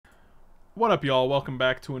What up, y'all? Welcome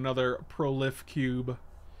back to another Prolif Cube.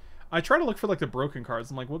 I try to look for like the broken cards.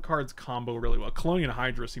 I'm like, what cards combo really well? Colonial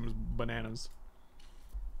Hydra seems bananas.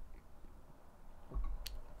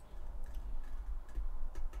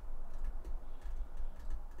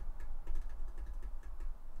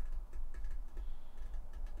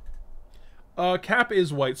 Cap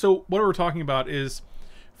is white. So what we're talking about is,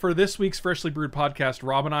 for this week's Freshly Brewed podcast,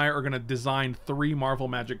 Rob and I are going to design 3 Marvel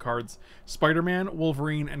Magic cards: Spider-Man,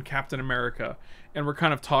 Wolverine, and Captain America. And we're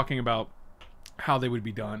kind of talking about how they would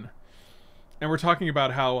be done. And we're talking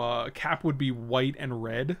about how Cap would be white and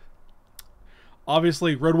red.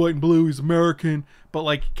 Obviously, red, white, and blue is American, but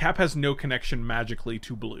like Cap has no connection magically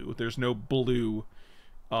to blue. There's no blue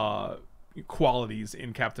qualities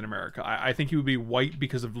in Captain America. I think he would be white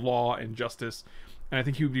because of law and justice, and I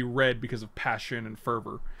think he would be red because of passion and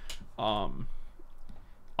fervor.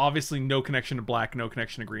 Obviously, no connection to black, no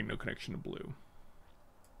connection to green, no connection to blue.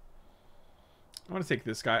 I want to take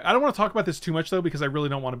this guy. I don't want to talk about this too much though, because I really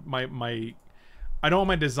don't want I don't want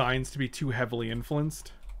my designs to be too heavily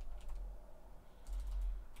influenced.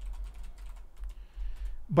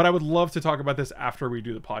 But I would love to talk about this after we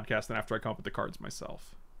do the podcast and after I come up with the cards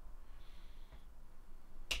myself.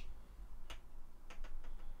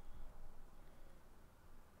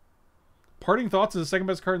 Parting Thoughts is the second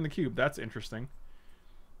best card in the cube. That's interesting.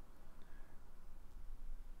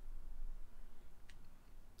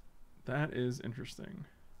 That is interesting.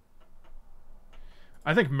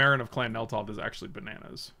 I think Marin of Clan Neltoth is actually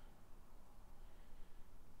bananas.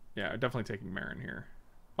 Yeah, definitely taking Marin here.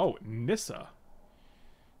 Oh, Nissa.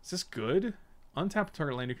 Is this good? Untap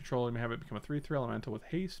target land you control. You may have it become a 3/3 elemental with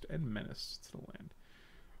haste and menace to the land.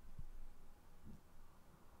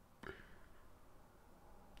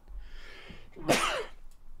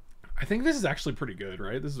 I think this is actually pretty good,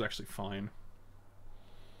 right? This is actually fine.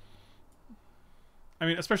 I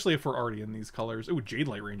mean, especially if we're already in these colors. Ooh, Jade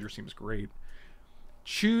Light Ranger seems great.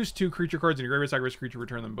 Choose 2 creature cards in your graveyard, sacrifice creature,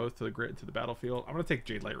 return them both to the battlefield. I'm gonna take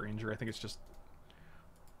Jade Light Ranger. I think it's just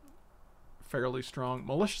fairly strong.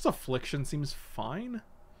 Malicious Affliction seems fine.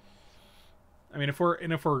 I mean, if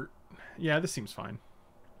we're yeah, this seems fine.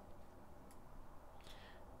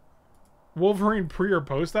 Wolverine pre or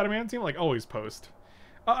post Adamantium? Like, always post.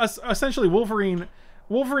 Essentially, Wolverine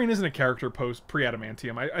isn't a character post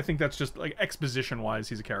pre-Adamantium. I think that's just, like, exposition-wise,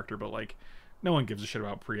 he's a character, but, like, no one gives a shit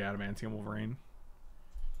about pre-Adamantium Wolverine.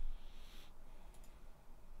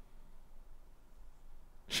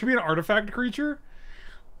 Should be an artifact creature?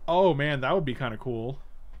 Oh, man, that would be kind of cool.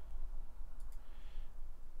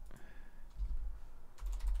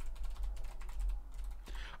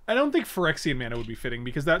 I don't think Phyrexian mana would be fitting,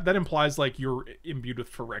 because that implies, like, you're imbued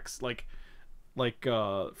with Phyrex, like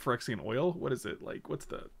Phyrexian oil. What is it? Like, is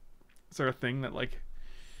there a thing that, like,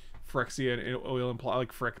 Phyrexian oil imply,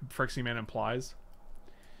 like, Phyrexian mana implies?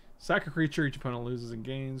 Sack a creature, each opponent loses and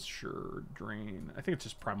gains. Sure, drain. I think it's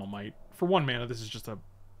just Primal Might. For 1 mana, this is just a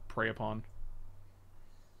prey upon.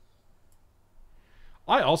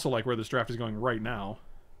 I also like where this draft is going right now.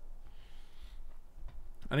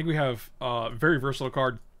 I think we have a very versatile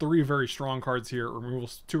card, 3 very strong cards here,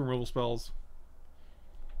 2 removal spells.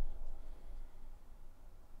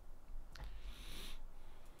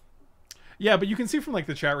 Yeah, but you can see from, like,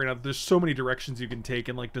 the chat right now that there's so many directions you can take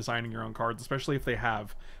in, like, designing your own cards, especially if they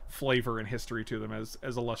have flavor and history to them, as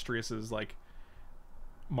illustrious as, like,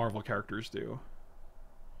 Marvel characters do.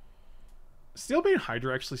 Steelbane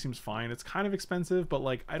Hydra actually seems fine. It's kind of expensive, but,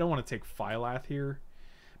 like, I don't want to take Phylath here.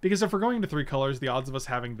 Because if we're going into 3 colors, the odds of us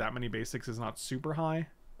having that many basics is not super high.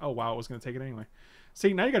 Oh, wow, I was going to take it anyway.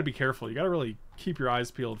 See, now you got to be careful. You got to really keep your eyes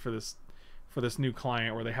peeled for this new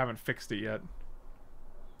client where they haven't fixed it yet.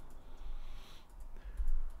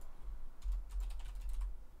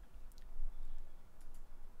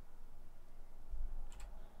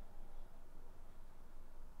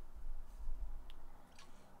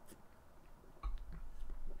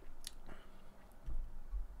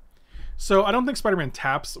 So I don't think Spider-Man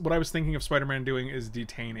taps. What I was thinking of Spider-Man doing is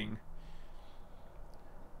detaining.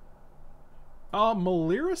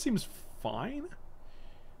 Malira seems fine.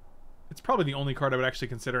 It's probably the only card I would actually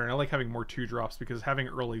consider, and I like having more 2-drops because having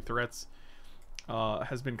early threats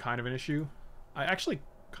has been kind of an issue. I actually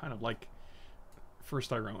kind of like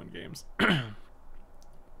first Iroan games. Yeah,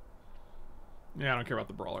 I don't care about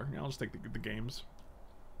the brawler. Yeah, I'll just take the games.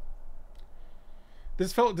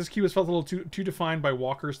 This cube has felt a little too defined by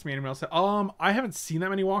walkers to me. Anyone else? I haven't seen that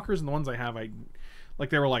many walkers, and the ones I have, they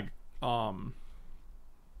were like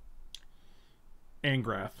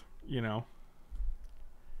Angrath, you know.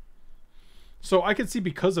 So I could see,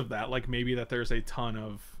 because of that, like, maybe that there's a ton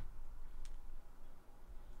of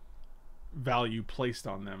value placed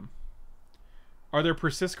on them. Are there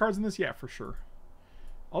persist cards in this? Yeah, for sure.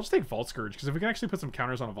 I'll just take Vault Scourge, because if we can actually put some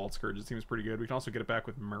counters on a Vault Scourge, it seems pretty good. We can also get it back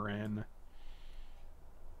with Moran.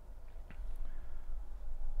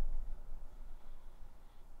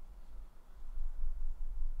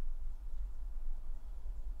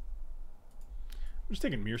 I'm just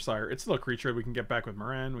taking Mearsire. It's still a creature we can get back with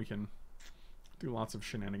Moran. We can do lots of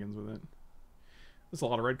shenanigans with it. There's a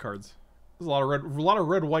lot of red cards. There's a lot of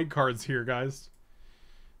red-white cards here, guys.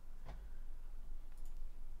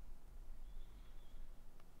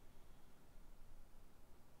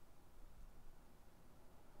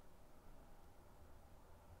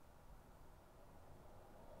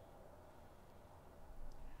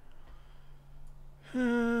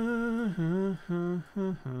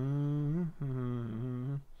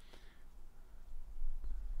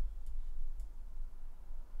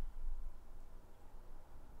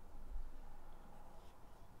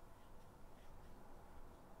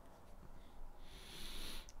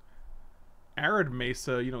 Arid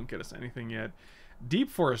Mesa, you don't get us anything yet. Deep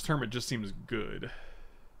Forest Hermit just seems good.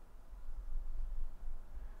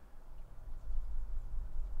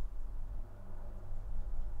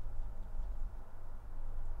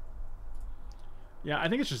 Yeah, I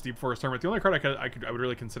think it's just Deep Forest Hermit. The only card I would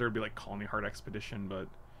really consider would be like Colony Heart Expedition, but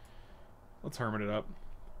let's Hermit it up.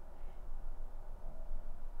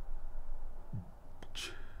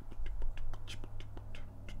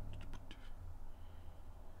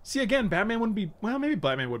 See, again, Batman wouldn't be... Well, maybe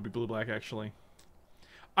Batman would be blue-black, actually.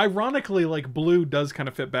 Ironically, like, blue does kind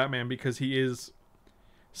of fit Batman because he is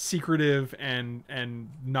secretive and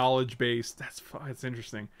knowledge-based. That's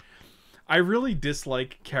interesting. I really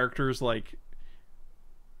dislike characters, like,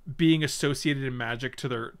 being associated in Magic to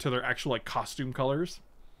their actual, like, costume colors.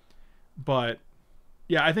 But,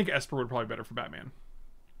 yeah, I think Esper would probably be better for Batman.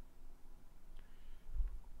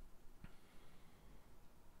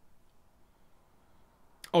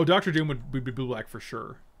 Oh, Dr. Doom would be blue-black for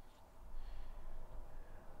sure.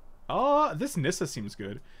 This Nissa seems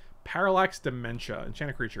good. Parallax Dementia.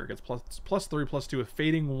 Enchanted creature. Gets +3/+2 with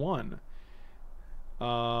Fading 1.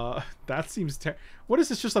 That seems what is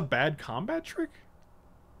this, just a bad combat trick?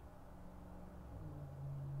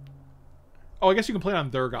 Oh, I guess you can play it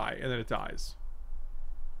on their guy, and then it dies.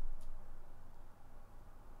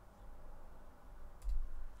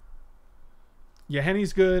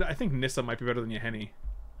 Yahenni's good. I think Nissa might be better than Yahenni.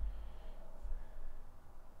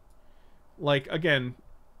 Like, again,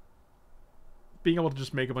 being able to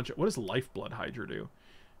just make a bunch of... What does Lifeblood Hydra do?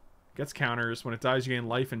 Gets counters. When it dies, you gain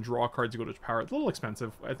life and draw cards. You go to its power. It's a little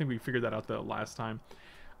expensive. I think we figured that out the last time.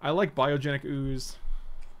 I like Biogenic Ooze.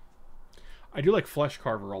 I do like Flesh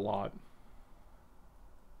Carver a lot.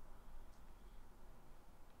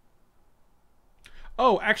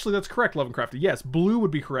 Oh, actually, that's correct, Lovecrafted. Yes, blue would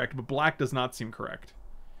be correct, but black does not seem correct.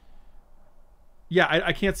 Yeah,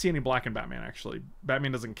 I can't see any black in Batman, actually.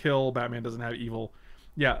 Batman doesn't kill. Batman doesn't have evil.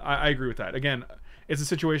 Yeah, I agree with that. Again, it's a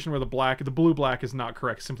situation where the blue-black is not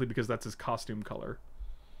correct simply because that's his costume color.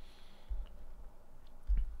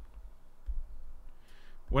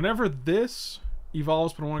 Whenever this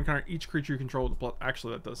evolves, put one encounter each creature you control with the plus...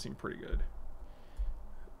 Actually, that does seem pretty good.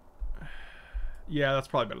 Yeah, that's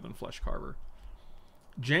probably better than Flesh Carver.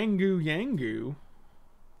 Jangu Yangu.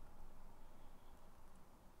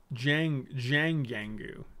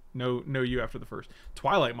 Jangangu. No you after the first.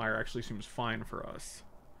 Twilight Mire actually seems fine for us.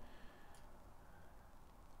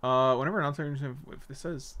 Whenever an answer, if this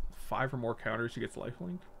says 5 or more counters, he gets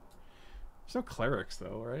lifelink. There's no clerics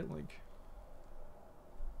though, right? Like,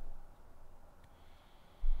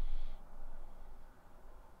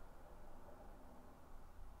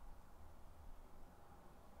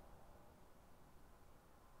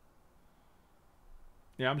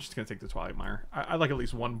 yeah, I'm just gonna take the Twilight Mire. I'd like at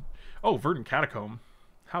least one. Oh, Verdant Catacomb.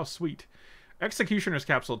 How sweet. Executioner's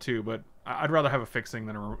Capsule too, but I'd rather have a fixing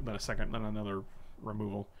than another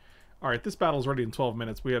removal. Alright, this battle's ready in 12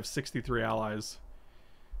 minutes. We have 63 allies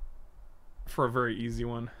for a very easy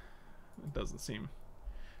one. It doesn't seem.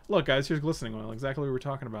 Look, guys, here's Glistening Oil. Exactly what we were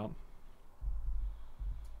talking about.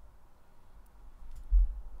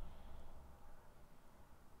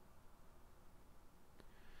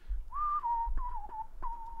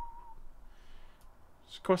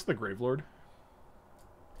 Quest of the Gravelord.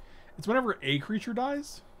 It's whenever a creature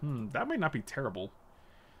dies? That might not be terrible.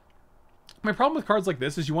 My problem with cards like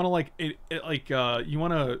this is you want to you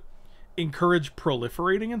want to encourage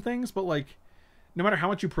proliferating and things, but like no matter how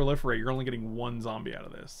much you proliferate, you're only getting one zombie out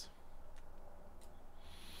of this.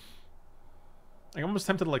 Like, I'm almost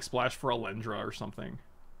tempted to like splash for Alendra or something.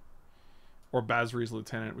 Or Basri's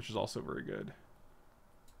Lieutenant, which is also very good.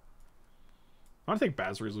 I want to take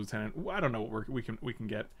Basri's Lieutenant. I don't know what we can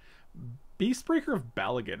get. Beastbreaker of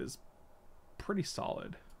Balaget is pretty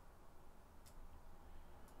solid.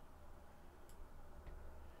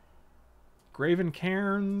 Graven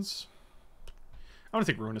Cairns. I want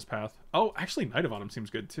to take Ruinous Path. Oh, actually, Knight of Autumn seems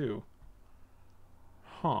good too.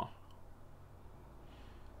 Huh.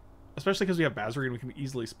 Especially because we have Basri and we can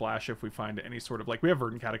easily splash if we find any sort of, like, we have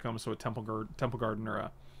Verdant Catacombs, so a Temple Garden or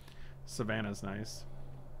a Savannah is nice.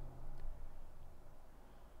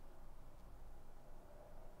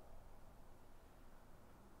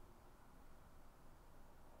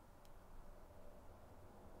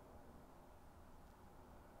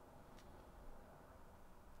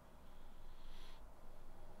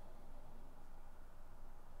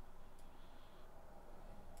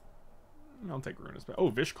 I'll take Ruinous Path.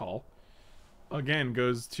 Oh, Vishkal. Again,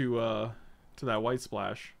 goes to that White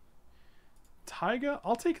Splash. Taiga?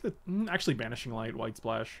 I'll take the... actually, Banishing Light, White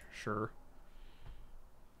Splash. Sure.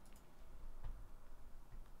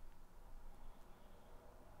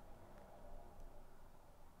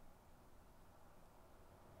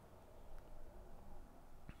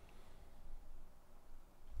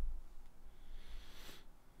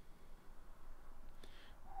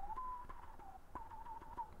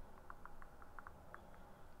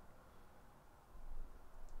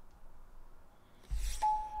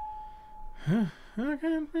 I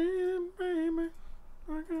can be it, baby.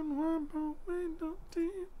 I can wipe away the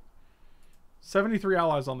tears. 73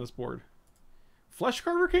 allies on this board. Flesh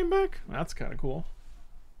Carver came back? That's kind of cool.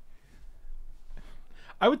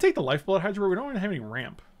 I would take the Lifeblood Hydra, but we don't really have any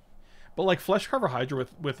ramp. But like Flesh Carver Hydra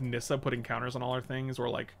with Nissa putting counters on all our things, or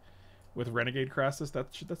like with Renegade Crassus,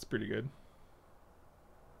 that's pretty good.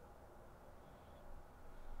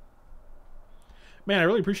 Man, I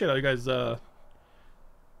really appreciate all you guys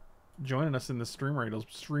joining us in the Stream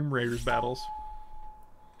Raiders battles.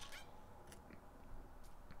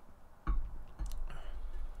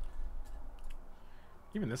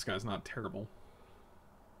 Even this guy's not terrible.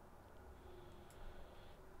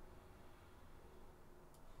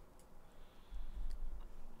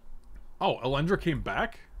 Oh, Elendra came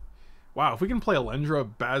back? Wow, if we can play Elendra,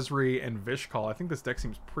 Basri, and Vishkal, I think this deck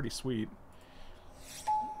seems pretty sweet.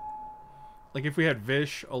 Like, if we had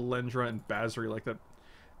Vish, Elendra, and Basri, like, that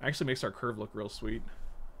actually makes our curve look real sweet.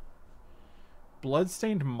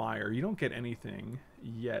 Bloodstained Mire. You don't get anything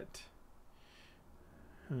yet.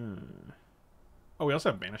 Oh, we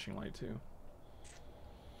also have Banishing Light, too.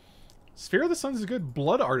 Sphere of the Suns is good.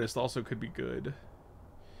 Blood Artist also could be good.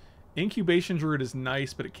 Incubation Druid is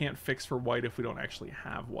nice, but it can't fix for white if we don't actually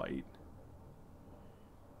have white.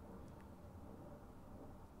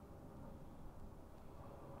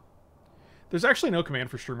 There's actually no command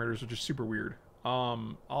for Stream Raiders, which is super weird.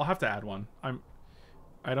 I'll have to add one.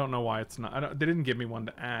 I don't know why it's not. They didn't give me one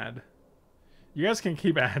to add. You guys can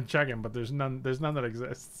keep checking, but there's none that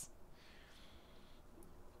exists.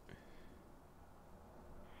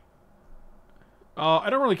 I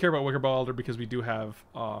don't really care about Wickerbow Elder because we do have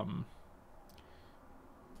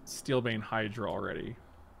Steelbane Hydra already.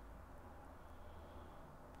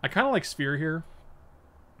 I kind of like Sphere here.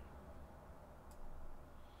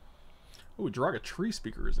 Oh, Draga Tree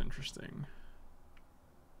Speaker is interesting.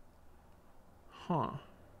 Huh.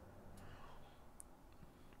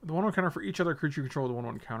 The 1/1 counter for each other creature you control with a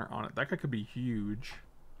 1/1 counter on it. That guy could be huge.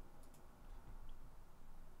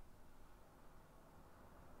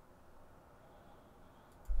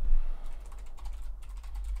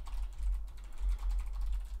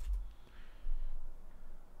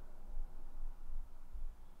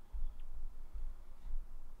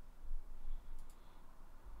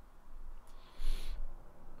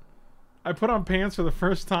 I put on pants for the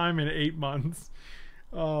first time in 8 months.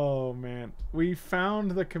 Oh, man. We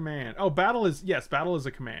found the command. Oh, battle is... Yes, battle is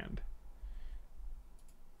a command.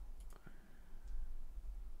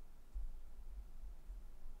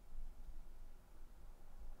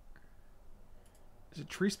 Is it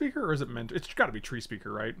Tree Speaker or is it meant... It's got to be Tree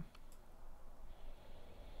Speaker, right?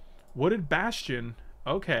 Wooded Bastion.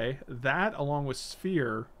 Okay. That along with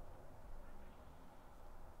Sphere...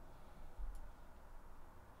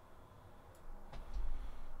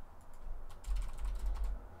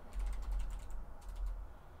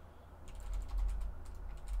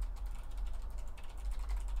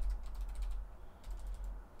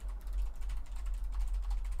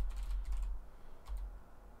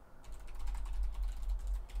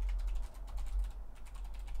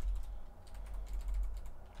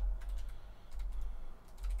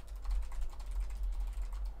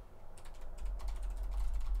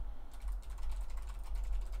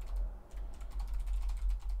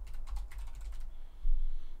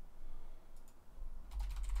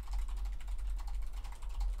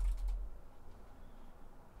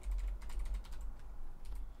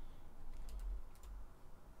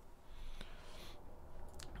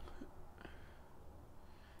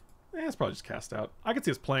 it's probably just cast out. I could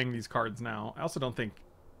see us playing these cards now. I also don't think...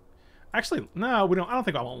 Actually, no, we don't. I don't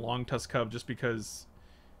think I want Long Tusk Cub just because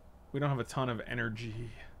we don't have a ton of energy.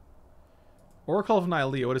 Oracle of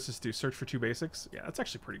Nylea, what does this do? Search for 2 basics? Yeah, that's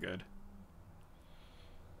actually pretty good.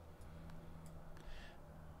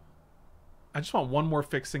 I just want one more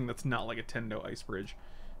fixing that's not like a Tendo Ice Bridge.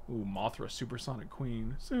 Ooh, Mothra, Supersonic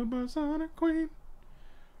Queen. Supersonic Queen.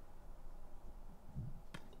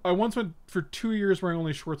 I once went for 2 years wearing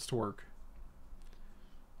only shorts to work.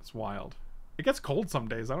 It's wild. It gets cold some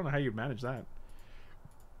days. I don't know how you manage that.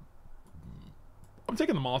 I'm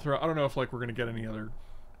taking the Mothra. I don't know if like we're gonna get any other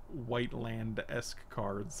White Land-esque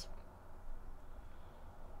cards.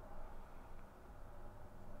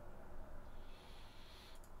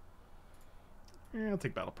 Yeah, I'll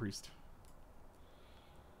take Battle Priest.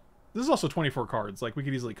 This is also 24 cards. Like, we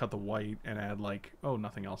could easily cut the white and add, like... Oh,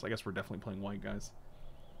 nothing else. I guess we're definitely playing white, guys.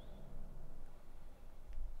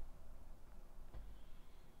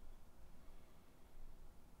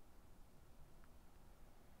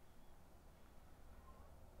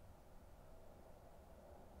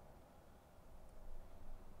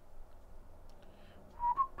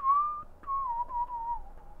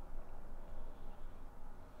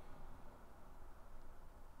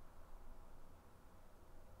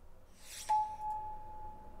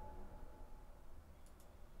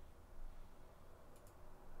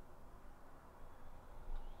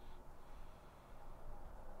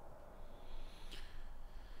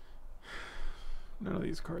 None of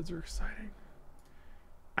these cards are exciting.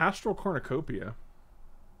 Astral Cornucopia.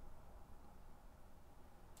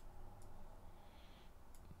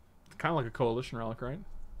 It's kind of like a Coalition Relic, right?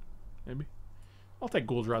 Maybe. I'll take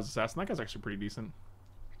Gul'Draz's Assassin. That guy's actually pretty decent.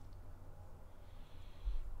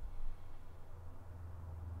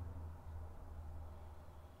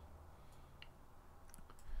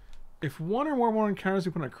 If one or more encounters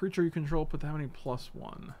you put on a creature you control, put that many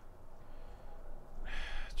 +1.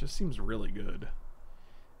 It just seems really good.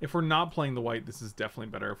 If we're not playing the white, this is definitely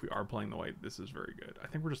better. If we are playing the white, this is very good. I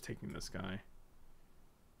think we're just taking this guy.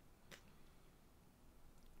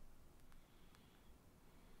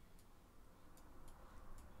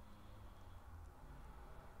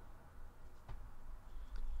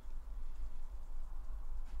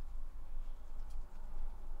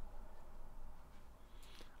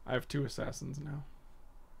 I have 2 assassins now.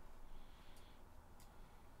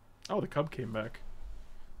 Oh, the cub came back.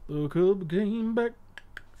 The cub came back.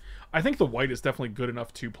 I think the white is definitely good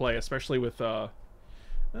enough to play, especially with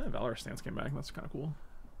Valor Stance came back. That's kind of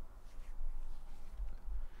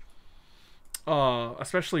cool.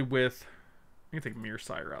 Especially with... I can take Mirror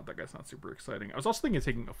Sire out. That guy's not super exciting. I was also thinking of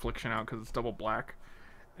taking Affliction out because it's double black.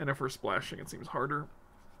 And if we're splashing, it seems harder.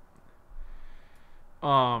 We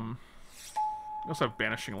also have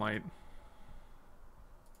Banishing Light.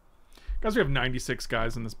 Guys, we have 96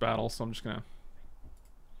 guys in this battle, so I'm just gonna...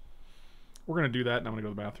 We're gonna do that, and I'm gonna go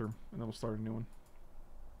to the bathroom, and then we'll start a new one.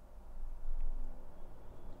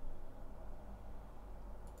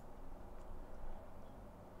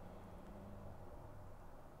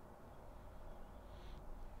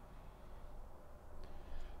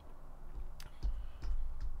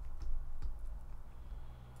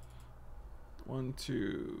 One,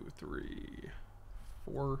 two, three,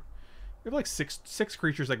 four. We have like six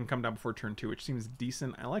creatures that can come down before turn 2, which seems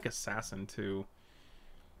decent. I like Assassin too.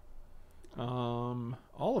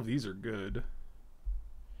 All of these are good.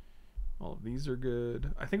 All of these are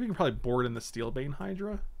good. I think we can probably board in the Steelbane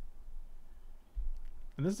Hydra.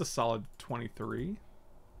 And this is a solid 23.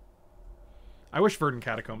 I wish Verdant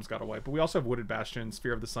Catacombs got a white, but we also have Wooded Bastion,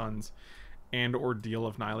 Sphere of the Suns, and Ordeal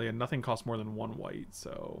of Nylea. Nothing costs more than 1 white,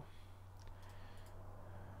 so...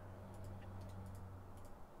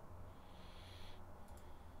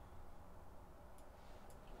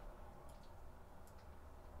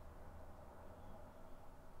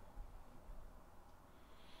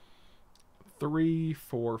 Three,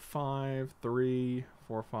 4, 5, 3,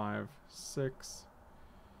 4, 5, 6,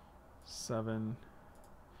 7,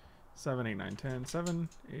 7, 8, 9, 10, 7,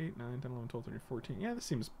 8, 9, 10, 11, 12, 13, 14. Yeah,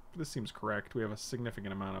 this seems correct. We have a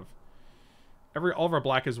significant amount of all of our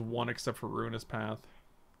black is 1 except for Ruinous Path.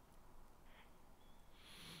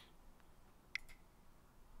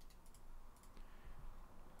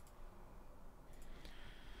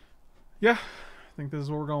 Yeah, I think this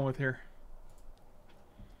is what we're going with here.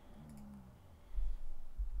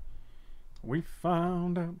 We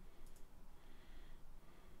found out.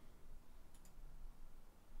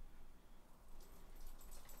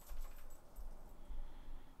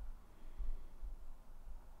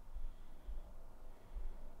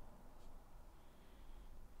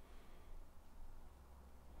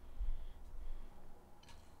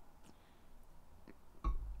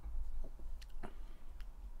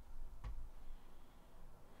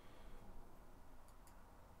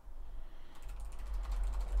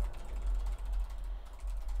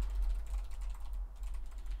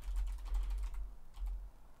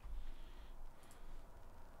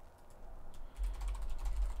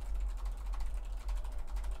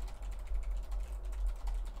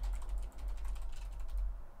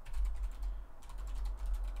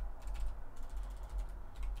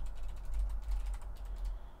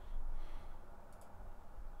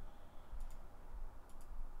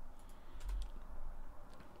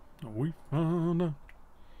 We found a...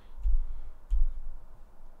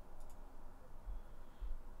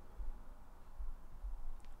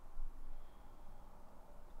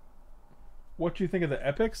 What do you think of the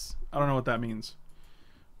epics? I don't know what that means.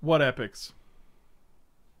 What epics?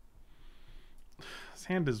 This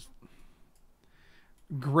hand is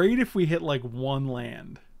great if we hit like one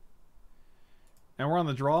land. And we're on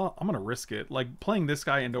the draw. I'm going to risk it. Like playing this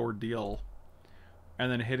guy into Ordeal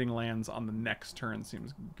and then hitting lands on the next turn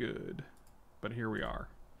seems good. But here we are.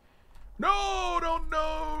 No, don't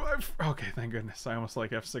know. Okay, thank goodness. I almost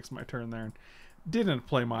like F6 my turn there and didn't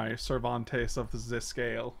play my Cervantes of the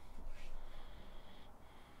scale.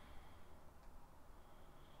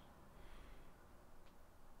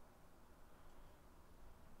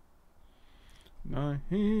 Not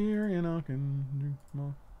here, you know, can do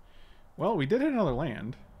more. Well, we did hit another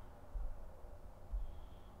land.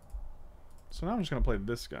 So now I'm just going to play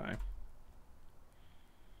this guy.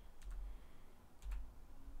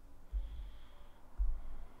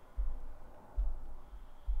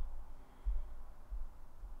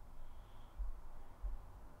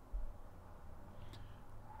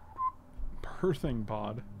 Birthing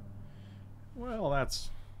pod. Well, that's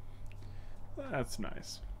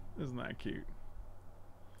nice. Isn't that cute?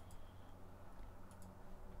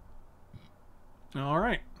 All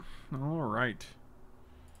right. All right.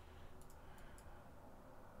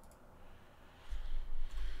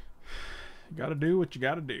 You gotta do what you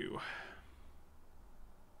gotta do.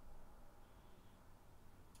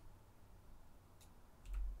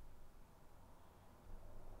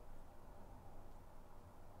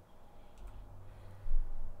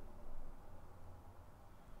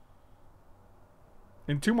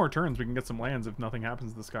 In 2 more turns, we can get some lands if nothing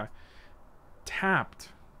happens to this guy. Tapped.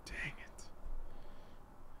 Dang it.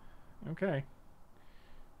 Okay.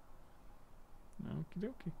 Okie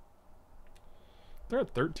dokie. They're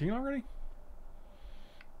at 13 already?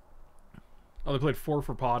 Oh, they played 4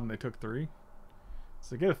 for pod and they took 3.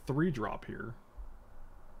 So they get a 3 drop here.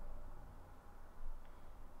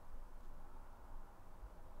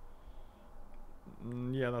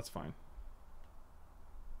 Yeah, that's fine.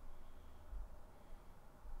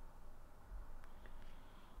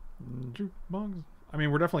 Jukebox. I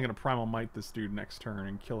mean, we're definitely going to Primal Might this dude next turn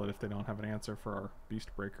and kill it if they don't have an answer for our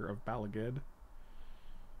Beast Breaker of Balagid.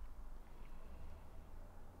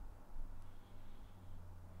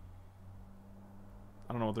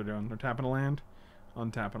 I don't know what they're doing. They're tapping a land,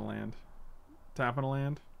 untapping a land, tapping a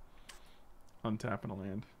land, untapping a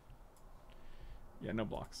land. Yeah, no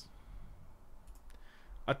blocks.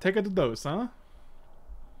 I take it to those, huh?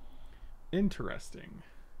 Interesting.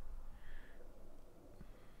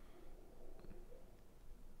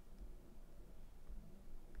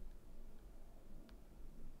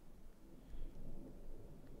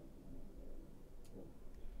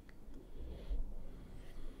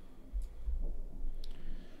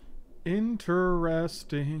 Interesting.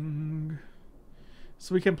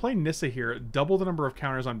 So we can play Nissa here, double the number of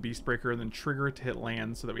counters on Beastbreaker, and then trigger it to hit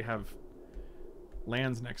lands so that we have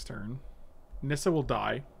lands next turn. Nissa will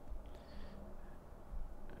die.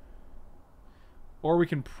 Or we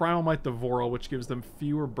can Primal Might the Voral, which gives them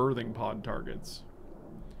fewer birthing pod targets.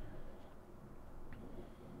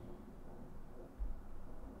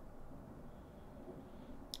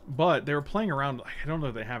 But they were playing around. I don't know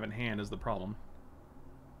if they have in hand is the problem.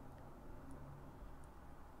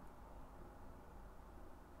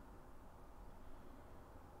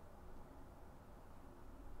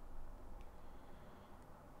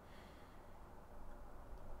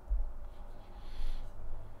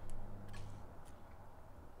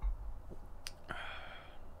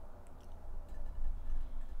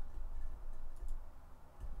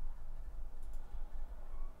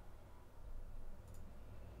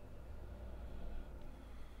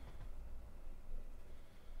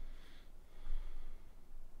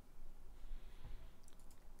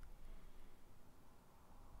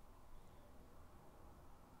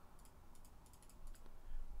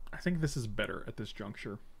 I think this is better at this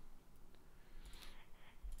juncture.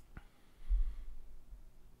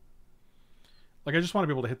 Like, I just want to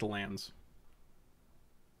be able to hit the lands.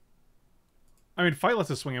 I mean, Fight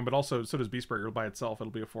lets us swing in, but also so does Beastbreaker by itself.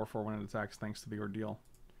 It'll be a 4/4 when it attacks thanks to the Ordeal.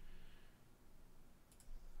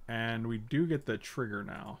 And we do get the trigger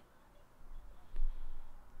now.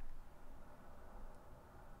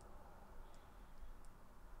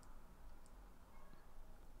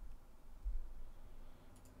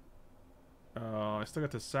 I still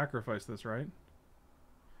got to sacrifice this, right?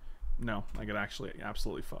 No, I get actually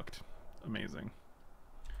absolutely fucked. Amazing.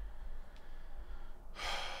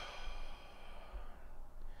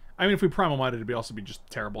 I mean, if we Primal Mighted, it'd also be just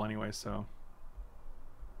terrible anyway, so...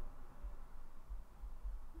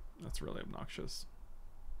 That's really obnoxious.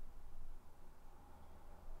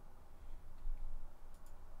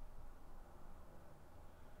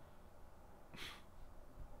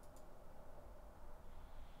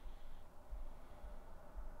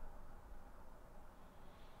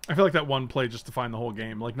 I feel like that one play just defined the whole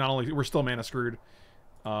game. Like, not only we're still mana screwed,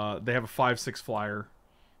 they have a 5/6 flyer,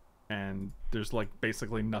 and there's like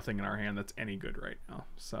basically nothing in our hand that's any good right now.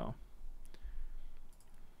 So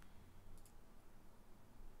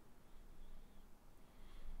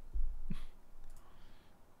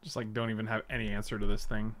just like don't even have any answer to this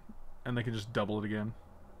thing, and they can just double it again.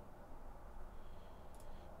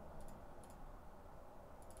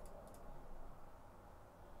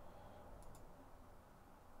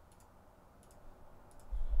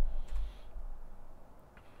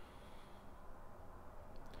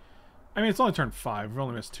 I mean, it's only turn 5. We've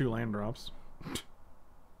only missed 2 land drops.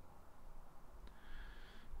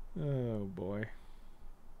 Oh, boy.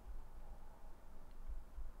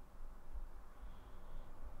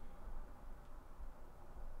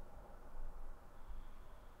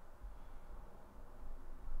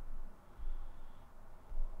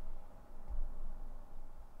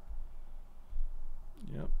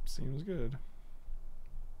 Yep, seems good.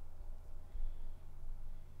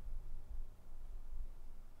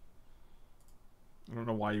 I don't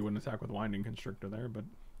know why you wouldn't attack with Winding Constrictor there, but...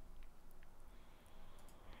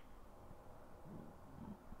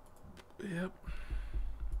 Yep.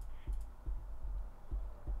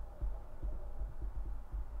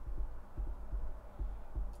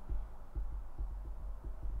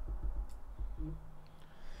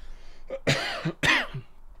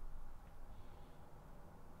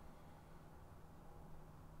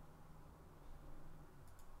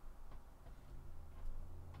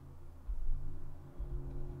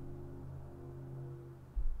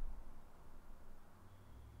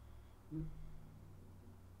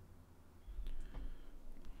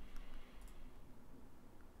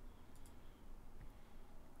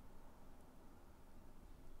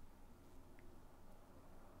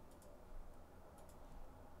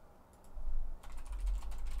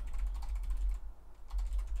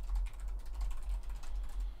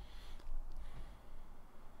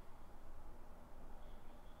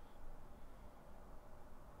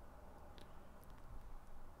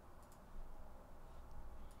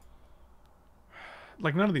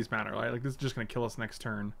 Like, none of these matter, right? Like, this is just going to kill us next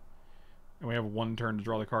turn. And we have 1 turn to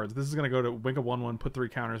draw the cards. This is going to go to wink a 1/1, put 3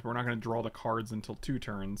 counters, but we're not going to draw the cards until 2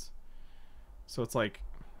 turns. So it's like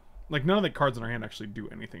none of the cards in our hand actually do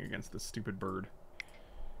anything against this stupid bird.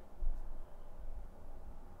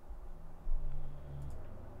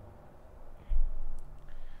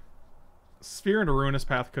 Sphere and a Ruinous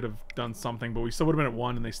Path could have done something, but we still would have been at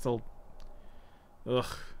 1, and they still... Ugh.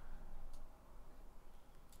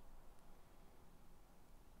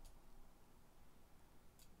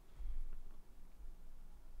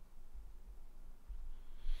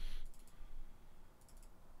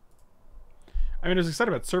 I mean, I was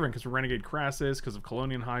excited about Servant because of Renegade Crassus, because of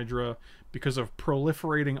Colonian Hydra, because of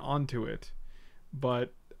proliferating onto it.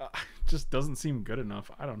 But just doesn't seem good enough.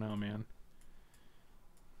 I don't know, man.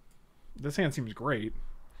 This hand seems great.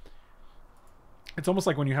 It's almost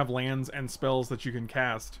like when you have lands and spells that you can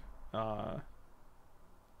cast. My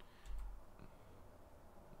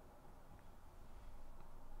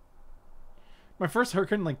first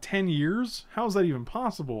Hurricane in like 10 years? How is that even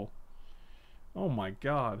possible? Oh my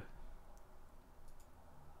god.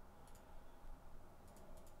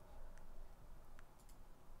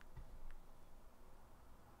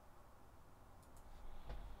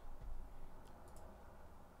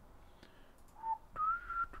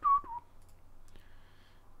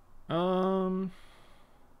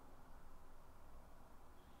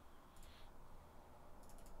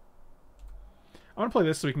 I want to play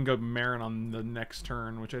this so we can go Marin on the next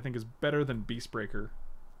turn, which I think is better than Beastbreaker.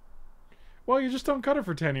 Well, you just don't cut it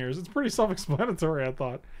for 10 years. It's pretty self-explanatory, I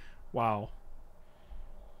thought. Wow.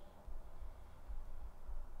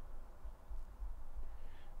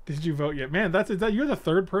 Did you vote yet? Man, you're the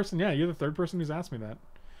 3rd person. Yeah, you're the 3rd person who's asked me that.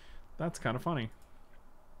 That's kind of funny.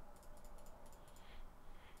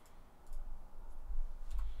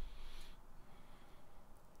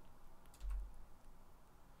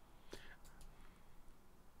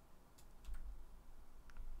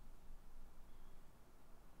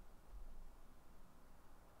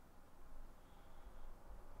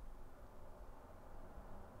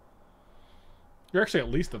 You're actually at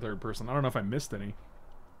least the 3rd person. I don't know if I missed any.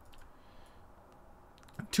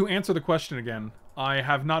 To answer the question again, I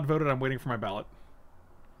have not voted. I'm waiting for my ballot.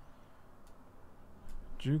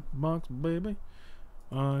 Jukebox baby,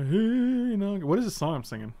 I hear you now. What is this song I'm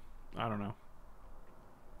singing? I don't know.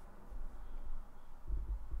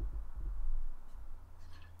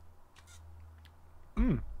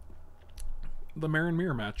 the Marin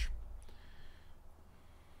Mirror match.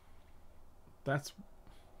 That's...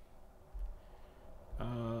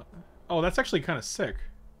 oh, that's actually kind of sick.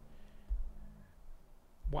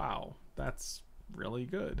 Wow, that's really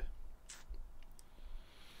good.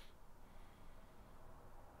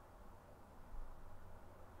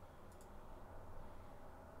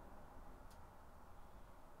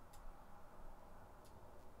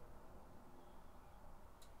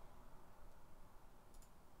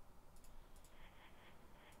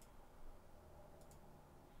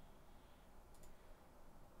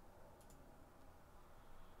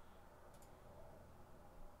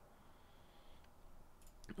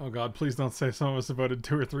 Oh god, please don't say some of us have voted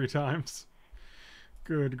 2 or 3 times.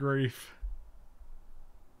 Good grief.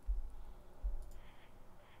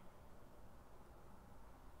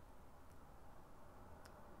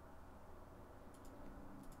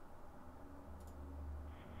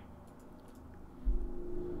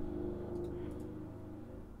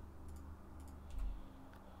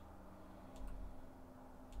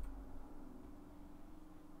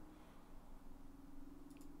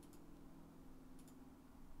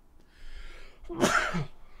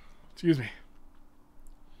 Excuse me.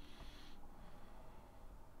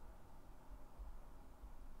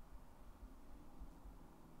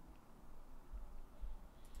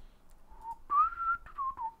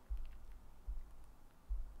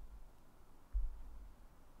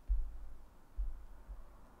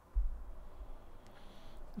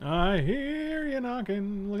 I hear you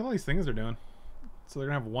knocking. Look at all these things they're doing. So they're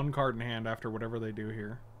gonna have 1 card in hand after whatever they do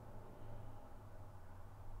here.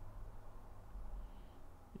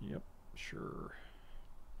 Yep, sure.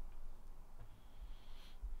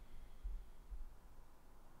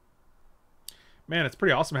 Man, it's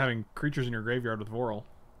pretty awesome having creatures in your graveyard with Voral.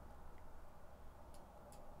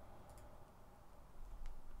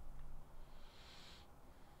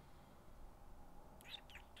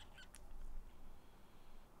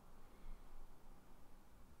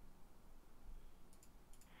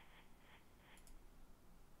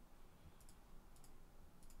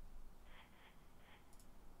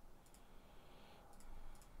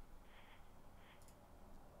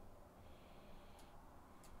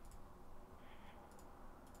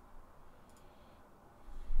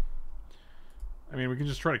 I mean, we can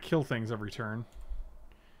just try to kill things every turn.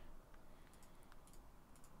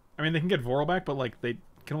 I mean, they can get Voral back, but, like, they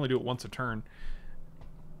can only do it once a turn.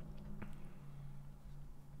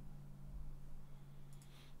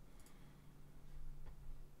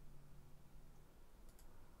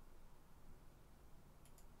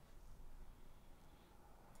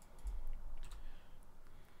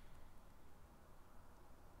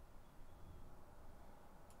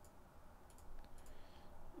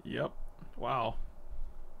 Yep. Wow.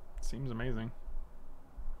 Seems amazing.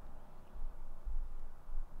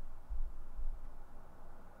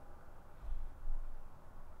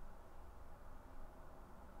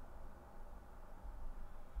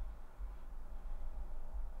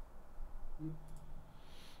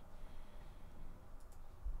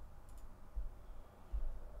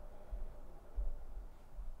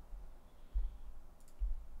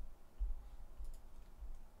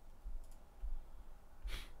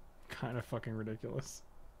 Kind of fucking ridiculous.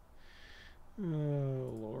 Oh,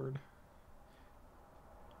 Lord.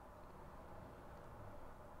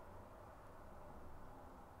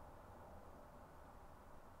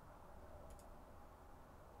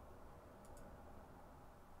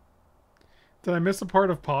 Did I miss a part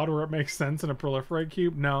of Pod where it makes sense in a Proliferate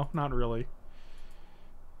cube? No, not really.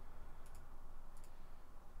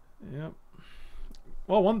 Yep.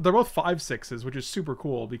 Well, they're both 5/6s, which is super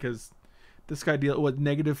cool because this guy deals with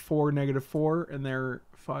 -4, -4, and they're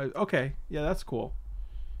 5. Okay, yeah, that's cool.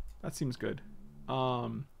 That seems good.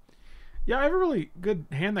 Yeah, I have a really good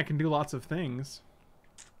hand that can do lots of things.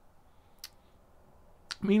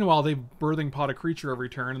 Meanwhile, they birthing pod a creature every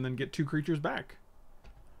turn and then get 2 creatures back.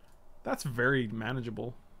 That's very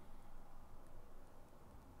manageable.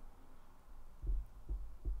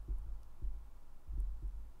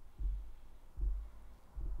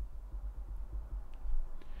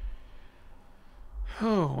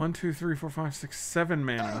 Oh, 1, 2, 3, 4, 5, 6, 7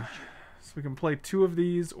 mana. So we can play 2 of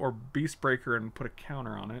these or Beast Breaker and put a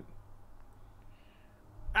counter on it.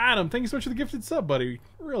 Adam, thank you so much for the gifted sub, buddy.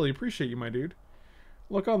 Really appreciate you, my dude.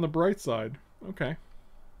 Look on the bright side. Okay.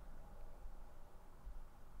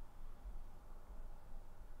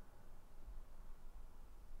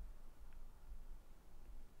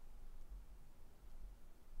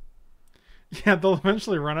 Yeah, they'll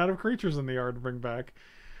eventually run out of creatures in the yard to bring back.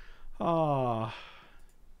 Ah.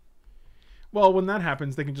 Well, when that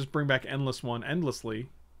happens, they can just bring back Endless One endlessly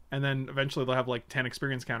and then eventually they'll have like 10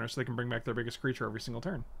 experience counters, so they can bring back their biggest creature every single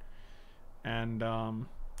turn. And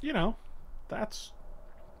you know, that's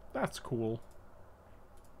cool.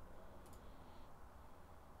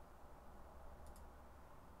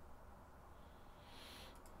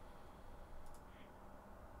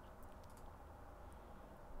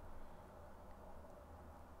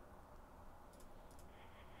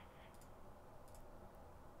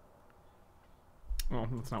 Oh,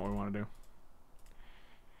 that's not what we want to do.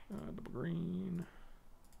 Double green.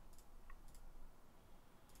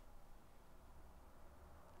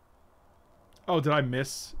 Oh, did I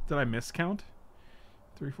miscount?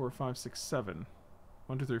 3, 4, 5, 6, 7.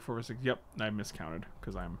 1, 2, 3, 4, 5, 6. Yep, I miscounted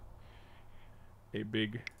because I'm a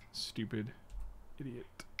big, stupid idiot.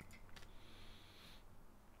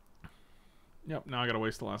 Yep, now I gotta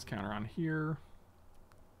waste the last counter on here.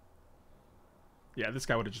 Yeah, this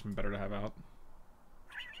guy would have just been better to have out.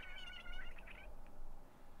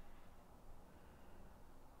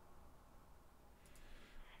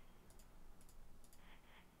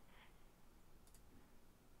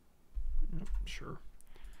 Yep, sure.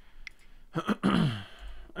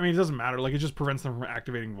 I mean, it doesn't matter. Like, it just prevents them from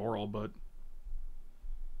activating Vorl, but...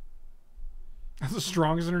 That's the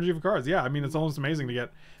strongest energy of cards. Yeah, I mean, it's almost amazing to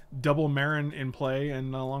get double Marin in play,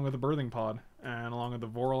 and along with the Birthing Pod, and along with the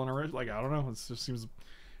Vorl and a... Like, I don't know. It just seems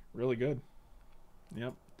really good.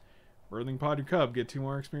 Yep. Birthing Pod your cub. Get 2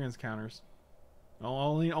 more experience counters.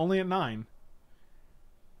 Only at 9.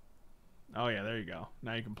 Oh, yeah, there you go.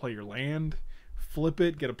 Now you can play your land, flip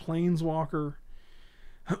it, get a Planeswalker...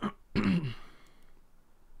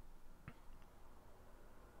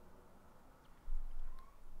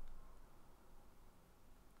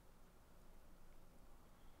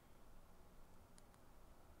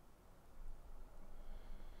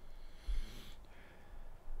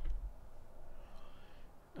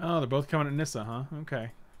 Oh, they're both coming at Nissa, huh? Okay.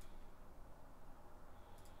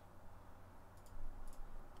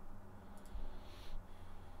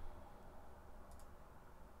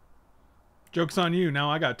 Joke's on you. Now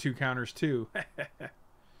I got 2 counters, too.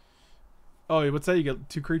 Oh, what's that? You get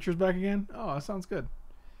 2 creatures back again? Oh, that sounds good.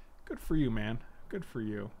 Good for you, man. Good for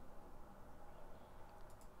you.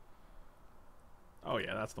 Oh,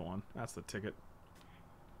 yeah, that's the one. That's the ticket.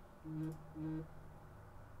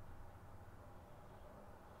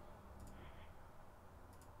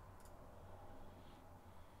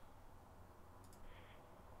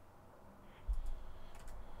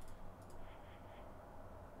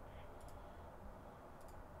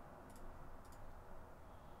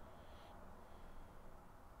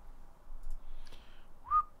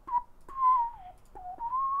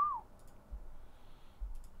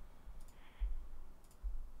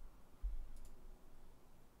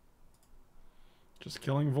 Just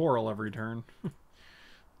killing Vorl every turn.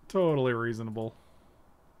 Totally reasonable.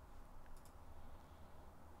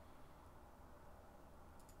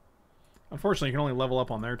 Unfortunately, you can only level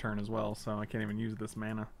up on their turn as well, so I can't even use this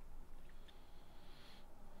mana.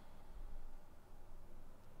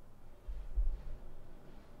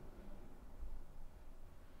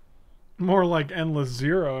 More like Endless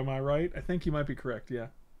Zero, am I right? I think you might be correct, yeah.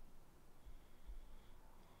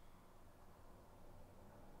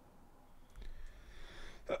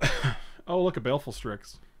 Oh, look at Baleful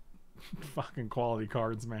Strix. Fucking quality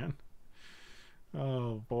cards, man.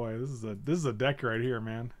 Oh boy, this is a deck right here,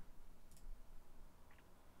 man.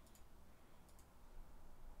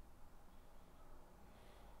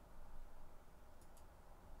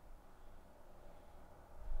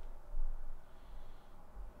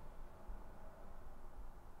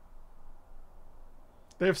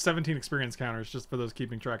 They have 17 experience counters just for those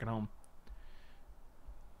keeping track at home.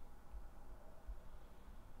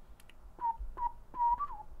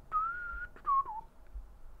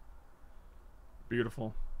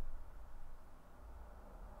 Beautiful.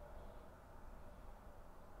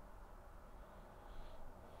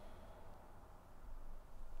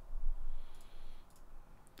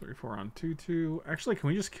 Three, 4 on 2/2. Actually, can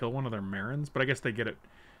we just kill one of their Marins? But I guess they get it.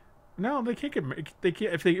 No, they can't get. They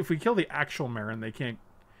can't. If we kill the actual Marin, they can't.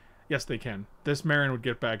 Yes, they can. This Marin would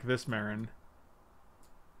get back this Marin.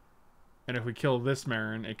 And if we kill this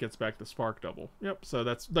Marin, it gets back the Spark Double. Yep. So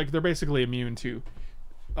that's like they're basically immune to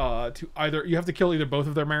either. You have to kill either both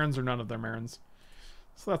of their Marins or none of their Marins.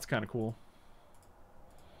 So that's kind of cool.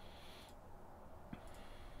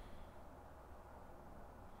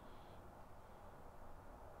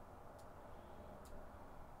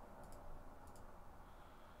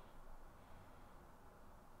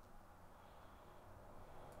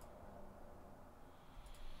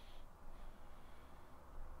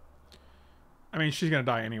 I mean, she's gonna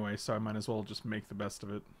die anyway, so I might as well just make the best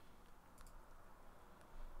of it.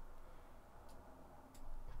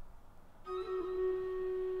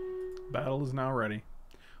 Battle is now ready.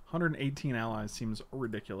 118 allies seems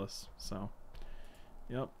ridiculous. So,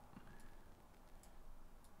 yep.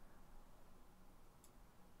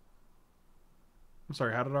 I'm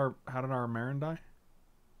sorry. How did our Marin die?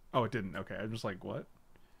 Oh, it didn't. Okay, I'm just like, what?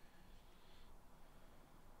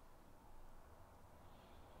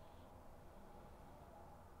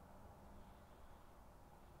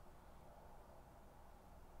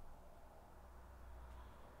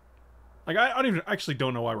 Like, I don't even actually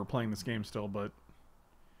don't know why we're playing this game still, but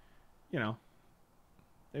you know,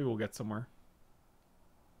 maybe we'll get somewhere.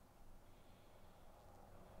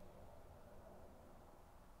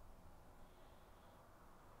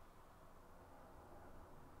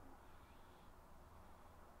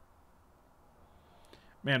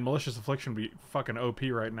 Man, Malicious Affliction would be fucking OP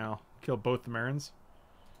right now. Kill both the Marins.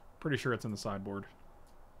 Pretty sure it's in the sideboard.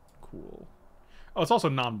 Cool. Oh, it's also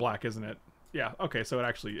non-black, isn't it? Yeah, okay, so it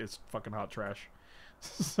actually is fucking hot trash.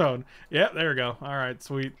 So, yeah, there we go. Alright,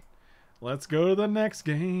 sweet. Let's go to the next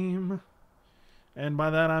game. And by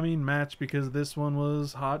that I mean match, because this one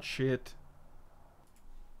was hot shit.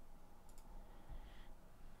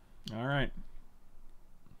 Alright.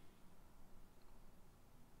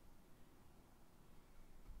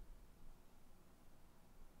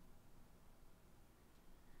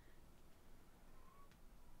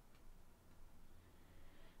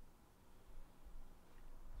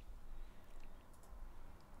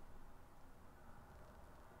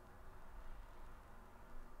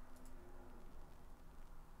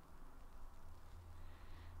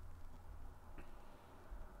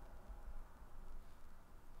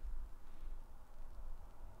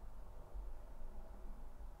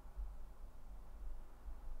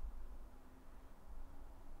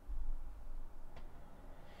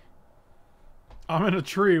 I'm in a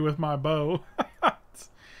tree with my bow.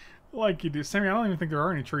 Like you do. Sammy, I don't even think there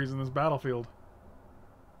are any trees in this battlefield.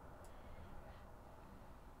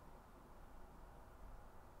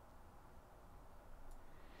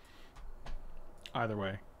 Either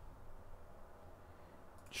way.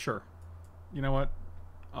 Sure. You know what?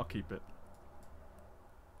 I'll keep it.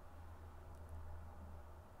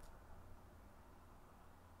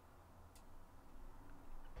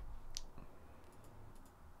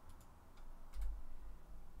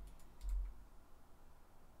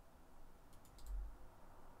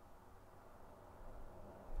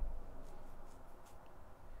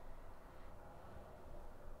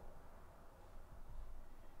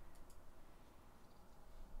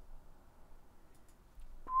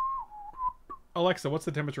 Alexa, what's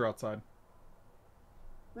the temperature outside?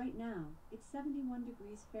 Right now, it's 71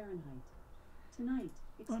 degrees Fahrenheit. Tonight,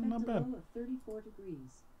 expect not a bad. low of 34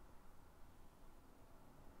 degrees.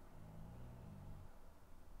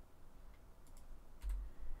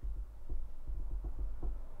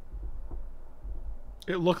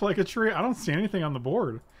 It looked like a tree. I don't see anything on the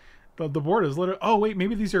board. The board is literally... Oh, wait,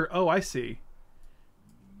 maybe these are... Oh, I see.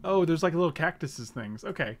 Oh, there's like little cactuses things.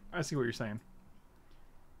 Okay, I see what you're saying.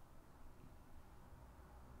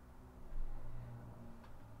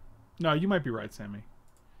 No, you might be right, Sammy.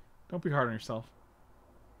 Don't be hard on yourself.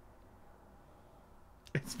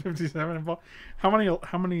 It's 57 involved. How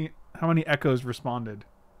many echoes responded?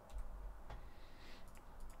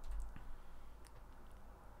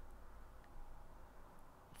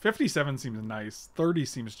 $57 seems nice. 30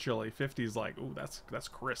 seems chilly. 50 is like, ooh, that's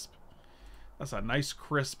crisp. That's a nice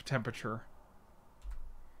crisp temperature.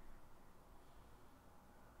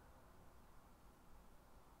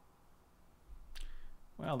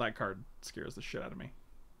 Well, that card scares the shit out of me.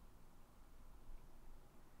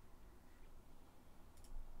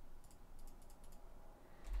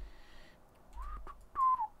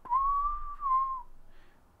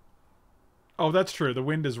 Oh, that's true. The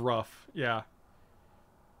wind is rough. Yeah.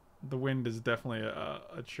 The wind is definitely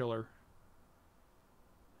a chiller.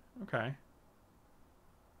 Okay.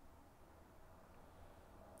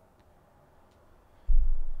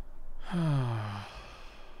 Eye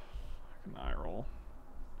roll.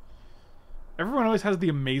 Everyone always has the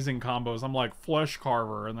amazing combos. I'm like, Flesh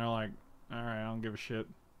Carver, and they're like, alright, I don't give a shit.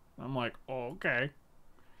 I'm like, oh, okay.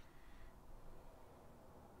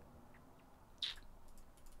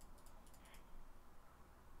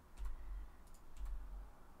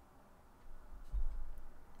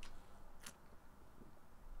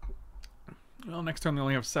 Well, next turn they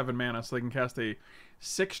only have 7 mana, so they can cast a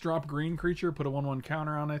 6-drop green creature, put a 1/1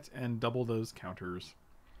 counter on it, and double those counters.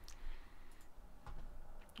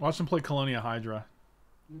 Watch them play Colonia Hydra.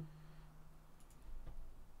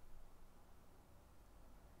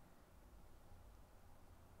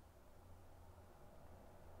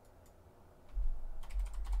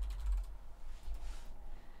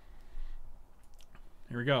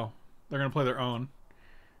 Here we go. They're gonna play their own.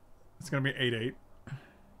 It's gonna be 8-8.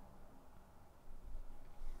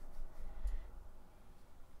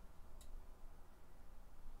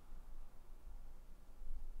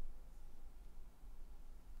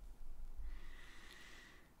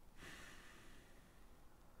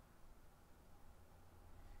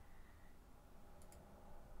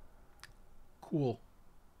 Cool.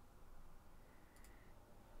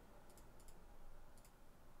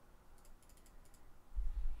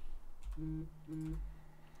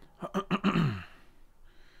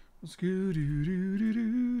 Let's go do do do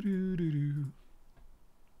do do do do.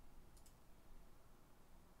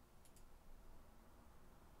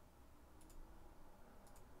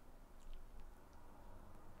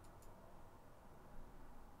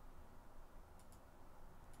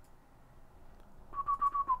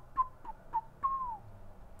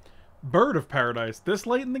 Bird of Paradise. This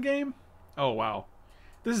late in the game? Oh, wow.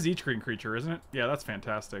 This is each green creature, isn't it? Yeah, that's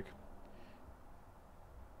fantastic.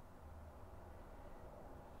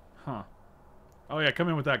 Huh. Oh, yeah, come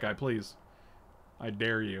in with that guy, please. I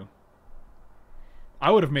dare you.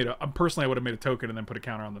 I would have made a... Personally, I would have made a token and then put a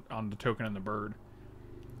counter on the token and the bird.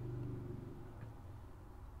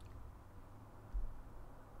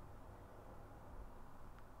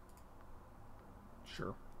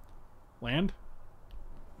 Sure. Land?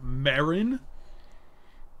 Marin?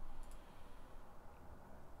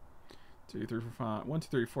 2, 3, 4, 5. 1, 2,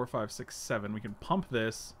 3, 4, 5, 6, 7. We can pump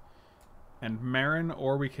this and Marin,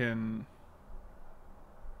 or we can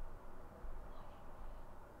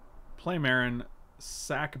play Marin,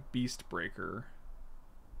 sack Beastbreaker.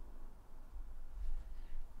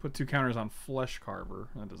 Put 2 counters on Flesh Carver.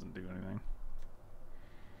 That doesn't do anything.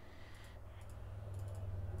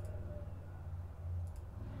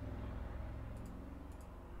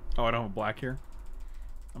 Oh, I don't have a black here?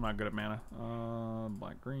 I'm not good at mana.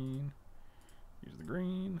 Black, green. Use the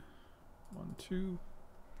green. 1, 2.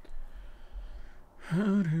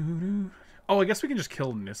 Oh, I guess we can just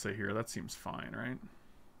kill Nissa here. That seems fine, right?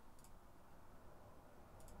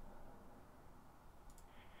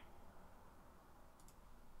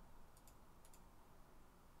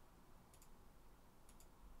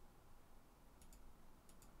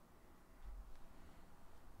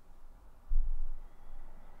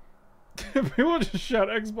 People just shout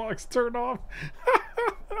Xbox turn off.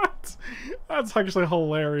 That's actually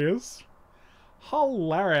hilarious.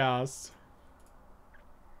 Hilarious.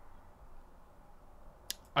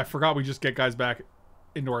 I forgot we just get guys back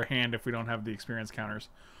into our hand if we don't have the experience counters.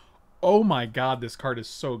 Oh my god, this card is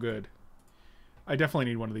so good. I definitely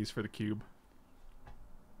need one of these for the cube.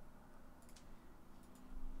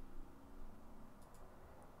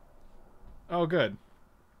 Oh, good.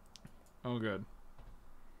 Oh, good.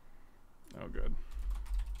 Oh, good.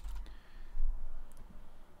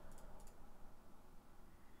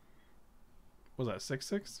 Was that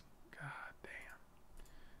 6/6? God damn.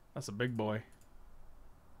 That's a big boy.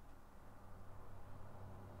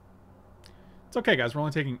 It's okay, guys. We're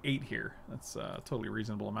only taking 8 here. That's a totally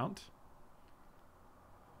reasonable amount.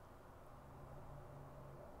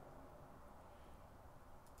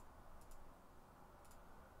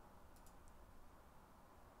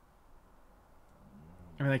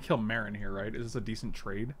 I mean, they kill Marin here, right? Is this a decent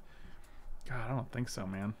trade? God, I don't think so,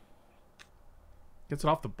 man. Gets it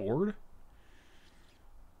off the board?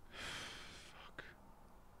 Fuck.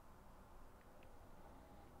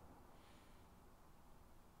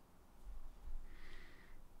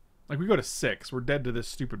 Like, we go to 6. We're dead to this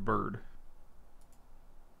stupid bird.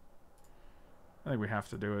 I think we have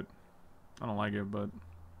to do it. I don't like it, but...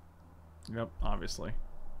 Yep, obviously.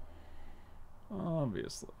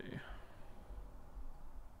 Obviously.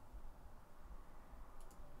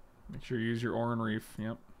 Make sure you use your Oran Reef.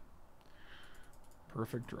 Yep.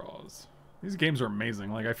 Perfect draws. These games are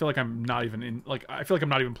amazing. Like, I feel like I'm not even in... Like, I feel like I'm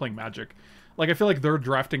not even playing Magic. Like, I feel like they're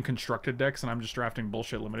drafting constructed decks, and I'm just drafting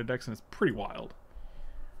bullshit limited decks, and it's pretty wild.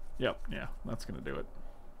 Yep, yeah, that's gonna do it.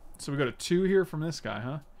 So we go to 2 here from this guy,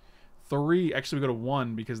 huh? 3. Actually, we go to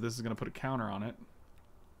 1, because this is gonna put a counter on it.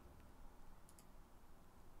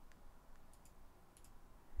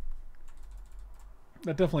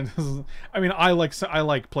 That definitely doesn't... I mean, I like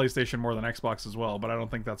PlayStation more than Xbox as well, but I don't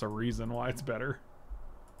think that's a reason why it's better.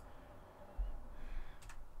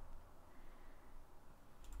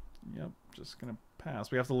 Yep, just gonna pass.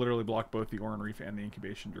 We have to literally block both the Oran Reef and the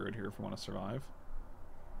Incubation Druid here if we want to survive.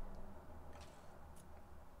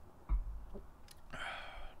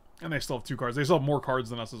 And they still have 2 cards. They still have more cards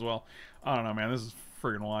than us as well. I don't know, man. This is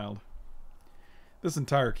friggin' wild. This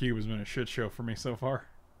entire cube has been a shit show for me so far.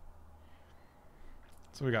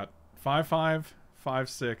 So we got 5/5,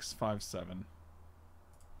 5/6, 5/7.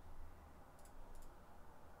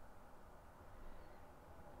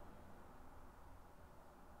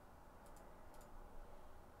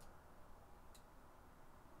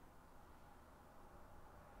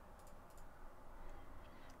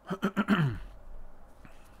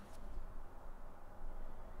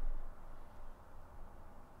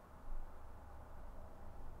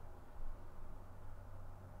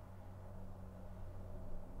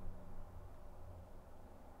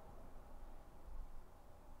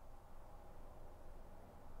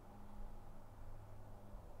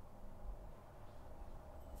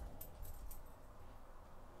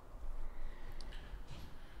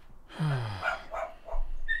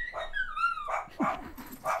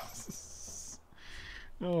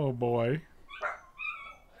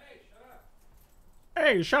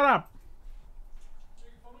 Hey, shut up!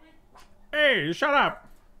 Hey, shut up!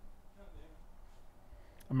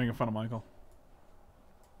 I'm making fun of Michael.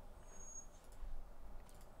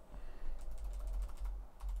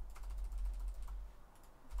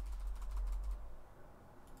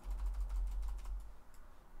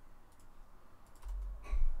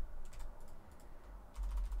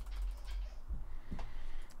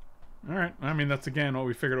 Alright, I mean, that's again what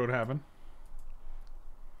we figured would happen.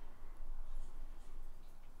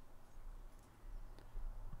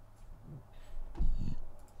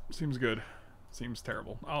 Seems good. Seems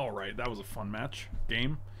terrible. Alright, that was a fun match.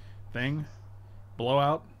 Game. Thing.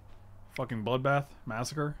 Blowout. Fucking bloodbath.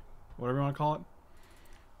 Massacre. Whatever you want to call it.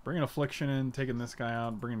 Bringing Affliction in, taking this guy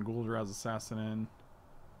out, bringing Ghoul-Drows Assassin in.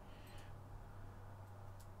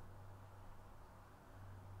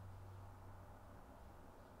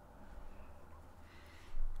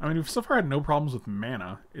 I mean, we've so far had no problems with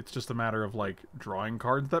mana. It's just a matter of, like, drawing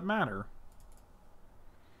cards that matter.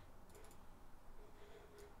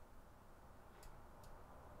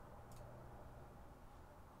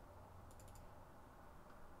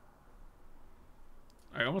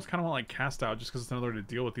 I almost kind of want, like, Cast Out just because it's another way to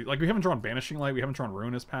deal with these. Like, we haven't drawn Banishing Light. We haven't drawn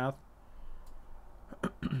Ruinous Path.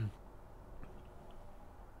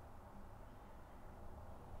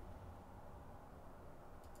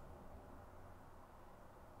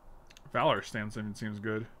 Valor stance even seems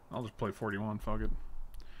good. I'll just play 41. Fuck it.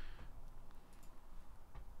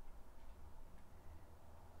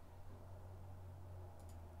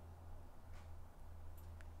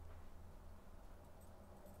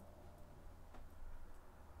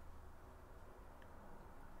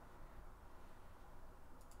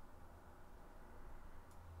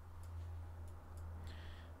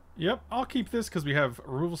 Yep, I'll keep this because we have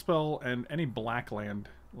a removal spell and any black land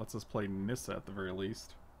lets us play Nissa at the very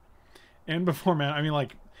least. And before mana, I mean,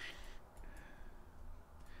 like,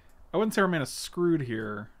 I wouldn't say we're mana screwed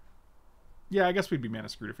here. Yeah, I guess we'd be mana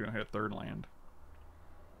screwed if we don't hit a third land.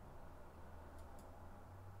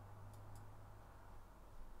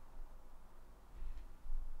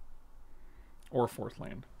 Or a fourth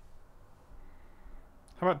land.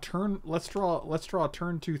 How about turn? Let's draw a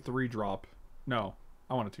turn 2 3-drop. No,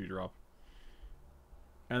 I want a 2-drop.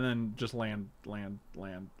 And then just land.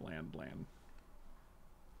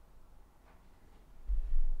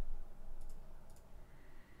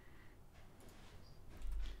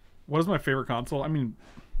 What is my favorite console? I mean,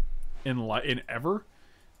 in ever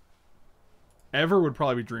would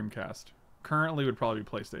probably be Dreamcast. Currently would probably be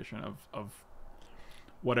PlayStation of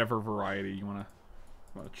whatever variety you want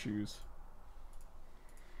to choose.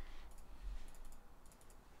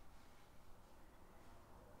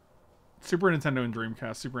 Super Nintendo and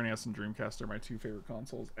Dreamcast, Super NES and Dreamcast are my two favorite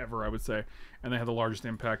consoles ever, I would say, and they had the largest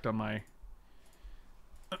impact on my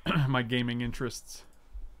my gaming interests.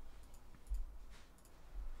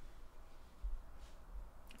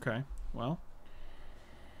 Okay, well,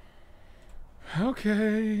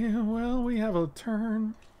 we have a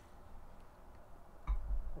turn.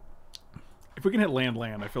 If we can hit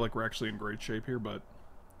land, I feel like we're actually in great shape here, but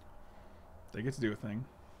they get to do a thing.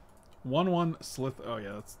 1/1 Slith. Oh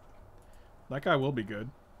yeah, that guy will be good,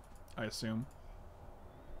 I assume.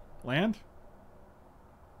 Land?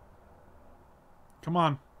 Come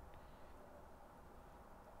on.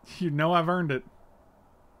 You know I've earned it.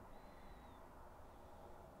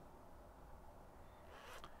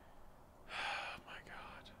 Oh my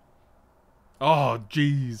god. Oh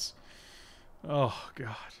jeez. Oh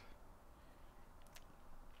god.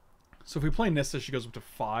 So if we play Nissa, she goes up to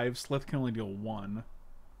 5. Slith can only deal 1.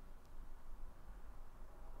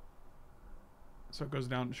 So it goes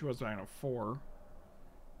down. She goes down to 4.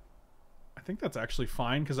 I think that's actually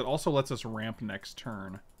fine because it also lets us ramp next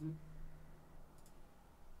turn.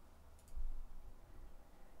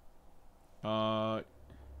 Yeah.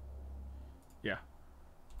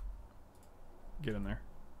 Get in there.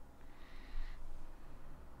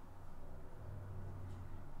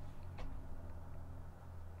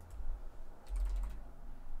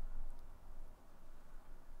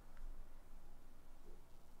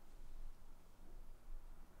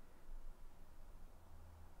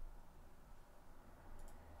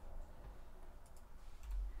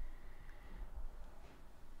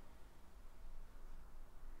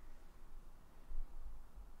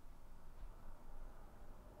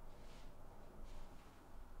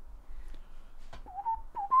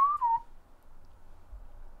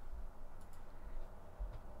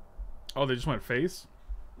 Oh, they just went face?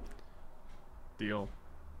 Deal.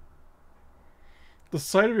 The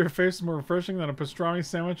sight of your face is more refreshing than a pastrami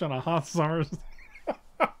sandwich on a hot summer's day.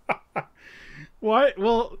 What?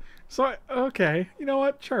 Well, so okay. You know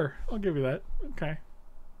what? Sure. I'll give you that. Okay.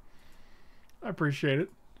 appreciate it.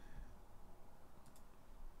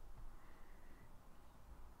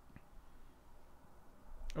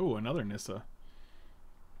 Oh, another Nissa.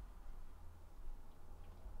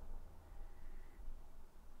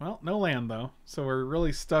 Well, no land though, so we're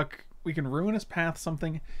really stuck. We can Ruinous Path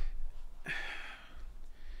something.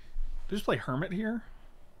 Just play Hermit here?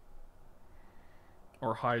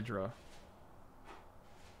 Or Hydra?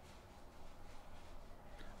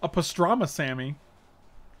 A Pastrama Sammy.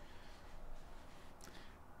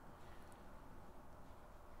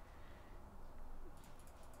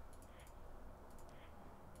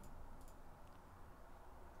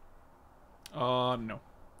 No.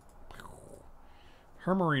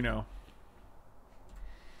 Hermarino.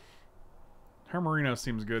 Hermarino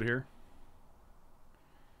seems good here.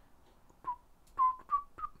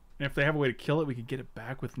 And if they have a way to kill it, we could get it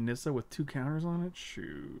back with Nissa with 2 counters on it.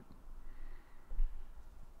 Shoot.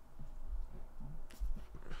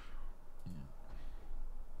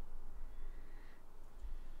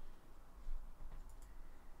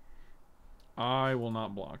 I will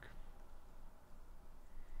not block.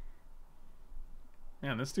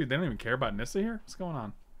 Man, this dude, they don't even care about Nissa here? What's going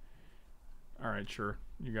on? Alright, sure.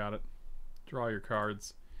 You got it. Draw your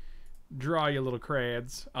cards. Draw you little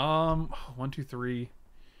crads. 1, 2, 3.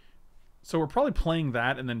 So we're probably playing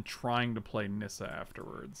that and then trying to play Nissa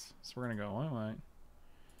afterwards. So we're going to go, alright.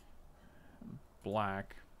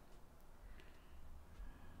 Black.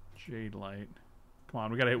 Jade Light. Come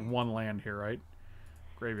on, we got to hit 1 land here, right?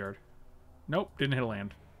 Graveyard. Nope, didn't hit a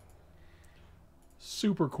land.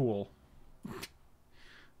 Super cool.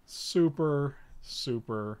 Super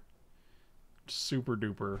duper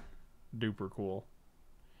cool.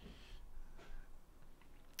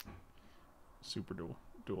 Super dual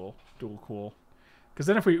cool. Because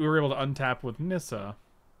then if we were able to untap with Nissa,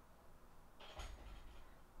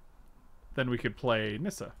 then we could play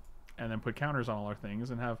Nissa and then put counters on all our things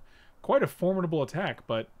and have quite a formidable attack.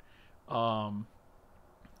 But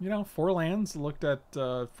you know, 4 lands looked at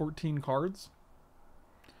 14 cards.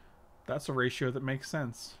 That's a ratio that makes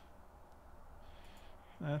sense.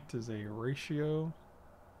 That is a ratio.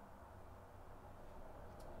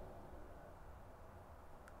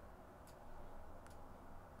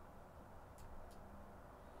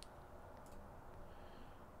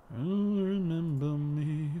 Oh, remember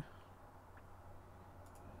me.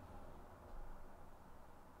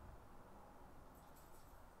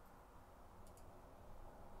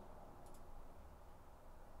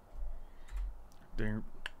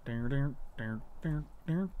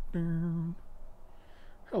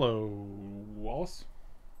 Hello, Wallace.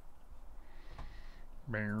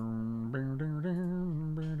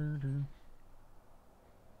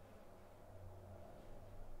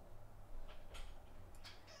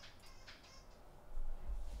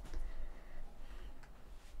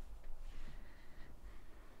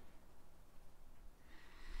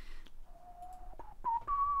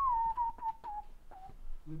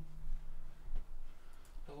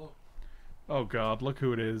 Hello. Oh God, look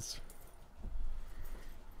who it is.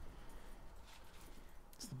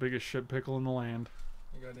 It's the biggest shit pickle in the land.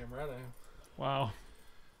 You goddamn right I am. Wow.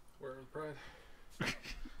 Wear it with pride.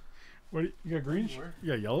 What you got green? What do you wear?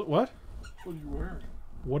 You got yellow? What? What are you wearing?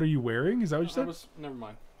 What are you wearing? Is that what you said? Never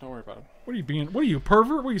mind. Don't worry about it. What are you being? What are you, a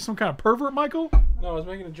pervert? What are you, some kind of pervert, Michael? No, I was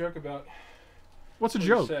making a joke about What's a what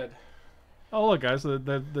joke? you said. Oh look, guys,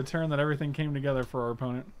 the turn that everything came together for our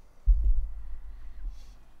opponent.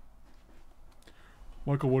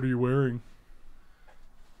 Michael, what are you wearing?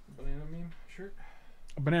 Banana meme shirt?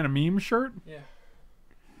 A banana meme shirt? Yeah.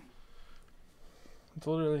 It's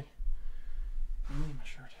literally a meme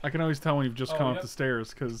shirt. I can always tell when you've just Oh, come up yep. the stairs,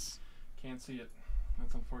 because Can't see it.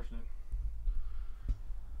 That's unfortunate.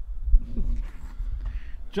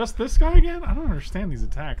 just this guy again? I don't understand these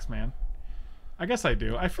attacks, man. I guess I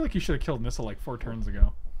do. I feel like you should have killed Nissa like 4 turns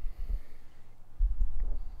ago.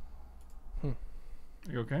 Hmm.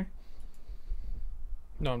 You okay?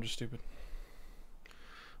 No, I'm just stupid.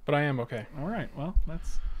 But I am okay. Alright, well,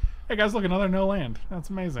 that's... Hey guys, look, another no land. That's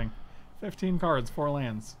amazing. 15 cards, 4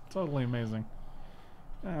 lands. Totally amazing.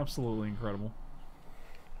 Absolutely incredible.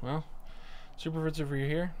 Well, Super Fritz, if you're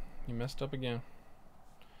here, you messed up again.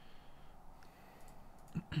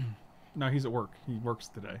 No, he's at work. He works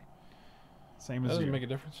today. Same That as doesn't you. make a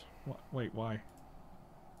difference. Wait, why?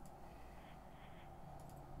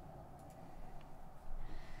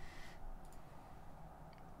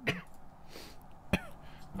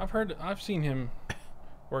 I've seen him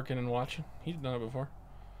working and watching. He's done it before.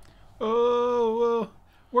 Oh,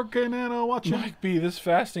 working and watching. Mike B, this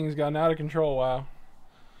fasting's gotten out of control. Wow.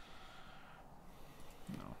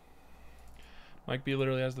 No. Mike B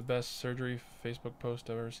literally has the best surgery Facebook post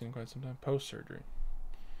I've ever seen in quite some time. Post surgery.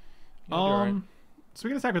 So we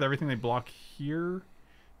can attack with everything. They block here,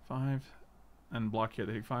 5, and block here.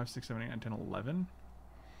 They take 5, 6, 7, 8, 9, 10, 11.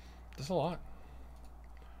 That's a lot.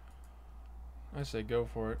 I say go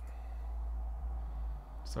for it.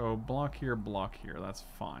 So block here, block here. That's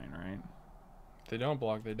fine, right? If they don't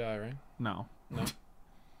block, they die, right? No. No.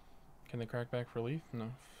 Can they crack back for relief? No.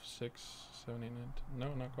 6, 7, 8, 9, 10.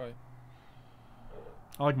 No, not quite.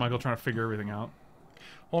 I like Michael trying to figure everything out.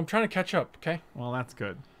 Well, I'm trying to catch up, okay? Well, that's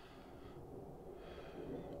good.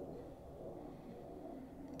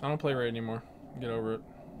 I don't play Raid anymore. Get over it.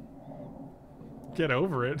 Get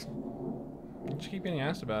over it. You just keep getting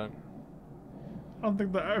asked about it. I don't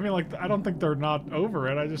think that. I mean, like, I don't think they're not over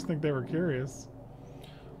it. I just think they were curious.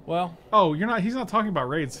 Well. Oh, you're not. He's not talking about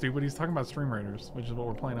raids, stupid. He's talking about Stream Raiders, which is what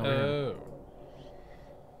we're playing over here.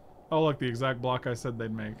 Oh, look, the exact block I said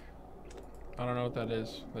they'd make. I don't know what that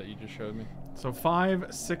is that you just showed me. So 5,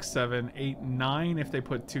 6, 7, 8, 9 if they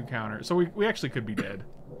put 2 counters. So we actually could be dead.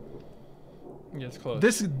 Yeah, it's close.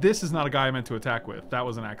 This is not a guy I meant to attack with. That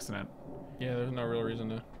was an accident. Yeah, there's no real reason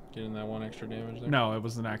to get in that 1 extra damage there. No, it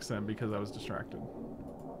was an accident because I was distracted.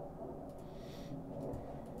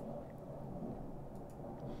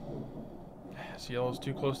 This yellow's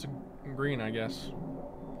too close to green, I guess.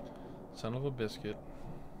 Son of a biscuit.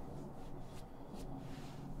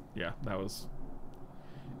 Yeah, that was...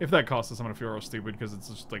 If that cost us, I'm going to feel real stupid because it's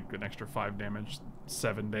just like an extra 5 damage,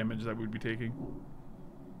 7 damage that we'd be taking.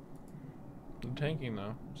 I'm tanking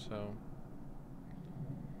though, so...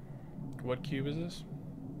 What cube is this?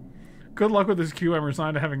 Good luck with this cube. I'm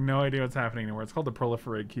resigned to having no idea what's happening anymore. It's called the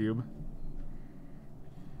Proliferate cube.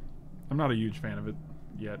 I'm not a huge fan of it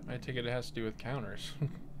yet. I take it has to do with counters.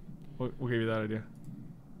 What gave you that idea?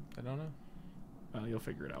 I don't know. Well, you'll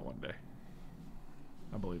figure it out one day.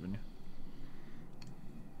 I believe in you.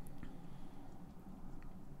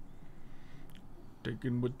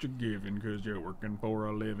 Taking what you're giving because you're working for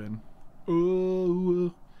a living.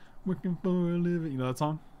 Oh, working for a living. You know that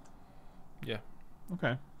song? Yeah.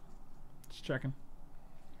 Okay. Just checking.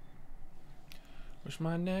 Wish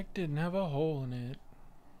my neck didn't have a hole in it.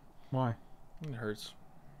 Why? It hurts.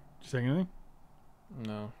 Did you say anything?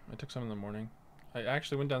 No, I took some in the morning. I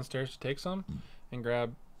actually went downstairs to take some and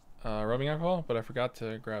grab rubbing alcohol, but I forgot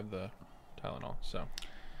to grab the Tylenol. So,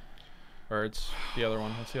 or it's the other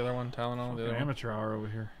one. What's the other one? Tylenol. The other one? Amateur hour over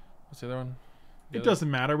here. What's the other one? It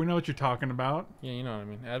doesn't matter. We know what you're talking about. Yeah, you know what I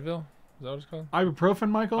mean. Advil? Is that what it's called? Ibuprofen,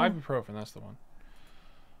 Michael? Ibuprofen, that's the one.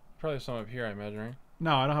 Probably have some up here, I imagine, right?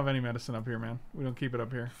 No, I don't have any medicine up here, man. We don't keep it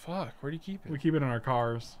up here. Fuck, where do you keep it? We keep it in our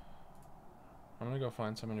cars. I'm gonna go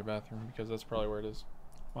find some in your bathroom because that's probably where it is.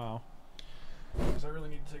 Wow. Because I really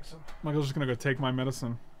need to take some. Michael's just gonna go take my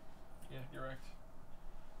medicine. Yeah, you're right.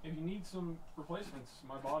 If you need some replacements,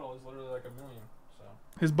 my bottle is literally like 1 million. So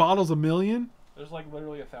His bottle's 1 million? there's like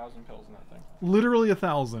literally 1,000 pills in that thing. Literally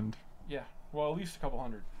 1,000. Yeah, well, at least a couple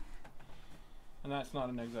hundred. And that's not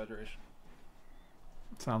an exaggeration.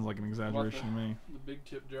 Sounds like an exaggeration to me. The big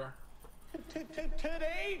tip jar.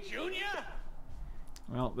 Today, Junior?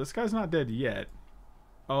 Well, this guy's not dead yet.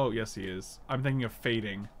 Oh, yes he is. I'm thinking of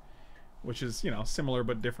fading, which is, you know, similar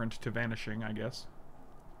but different to vanishing, I guess.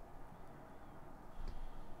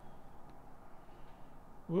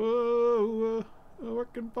 Whoa,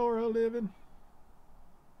 working for a living.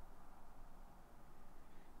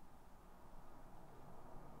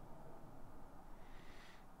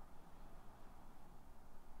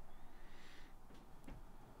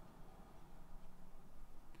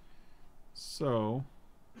 So,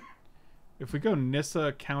 if we go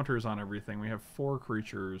Nissa counters on everything, we have 4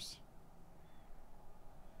 creatures.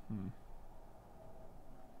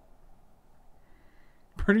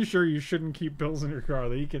 Pretty sure you shouldn't keep pills in your car.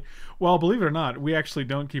 That you can. Well, believe it or not, we actually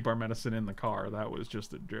don't keep our medicine in the car. That was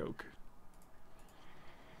just a joke.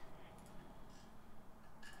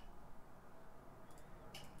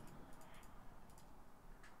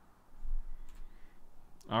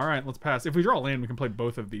 All right, let's pass. If we draw land, we can play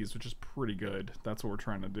both of these, which is pretty good. That's what we're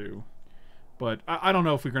trying to do. But I don't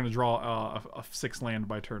know if we're going to draw a 6 land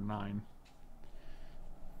by turn 9.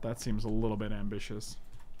 That seems a little bit ambitious.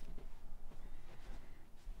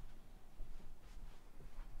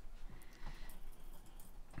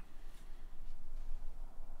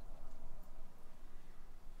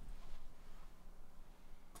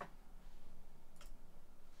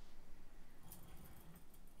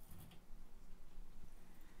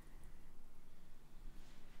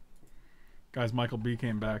 Guys, Michael B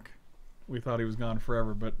came back. We thought he was gone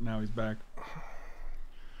forever, but now he's back.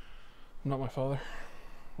 I'm not my father.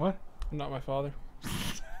 What? I'm not my father.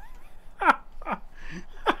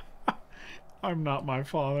 I'm not my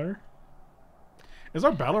father. Is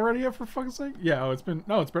our battle ready yet, for fuck's sake? Yeah, oh, it's been...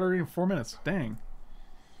 No, it's been already in 4 minutes. Dang.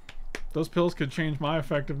 Those pills could change my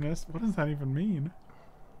effectiveness. What does that even mean?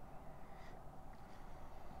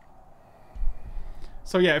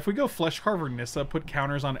 So yeah, if we go Flesh Carver Nissa, put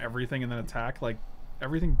counters on everything and then attack, like,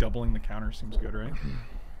 everything doubling the counter seems good, right?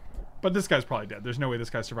 But this guy's probably dead. There's no way this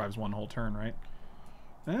guy survives one whole turn, right?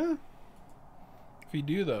 Eh? If you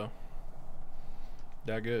do, though,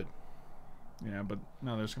 that good. Yeah, but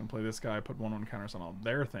now they're just going to play this guy, put 1/1 counters on all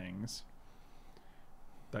their things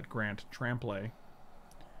that grant trample.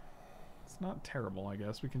 It's not terrible, I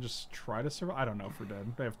guess. We can just try to survive. I don't know if we're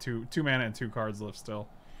dead. They have two mana and 2 cards left still.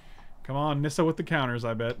 Come on, Nissa with the counters,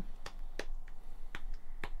 I bet.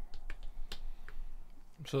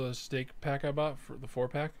 So the steak pack I bought for the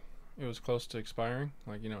 4-pack, it was close to expiring,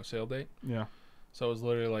 like, you know, sale date. Yeah. So it was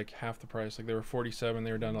literally like half the price. Like they were 47,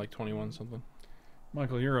 they were down to like 21 something.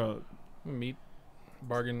 Michael, you're a meat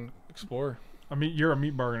bargain explorer. I mean, you're a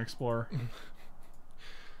meat bargain explorer.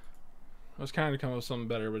 I was kind of coming up with something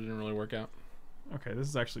better, but it didn't really work out. Okay, this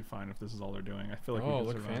is actually fine if this is all they're doing. I feel like we oh, can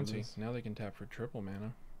look survive fancy. this. Now they can tap for triple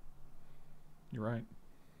mana. You're right.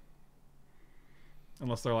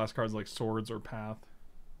 Unless their last card's like Swords or Path.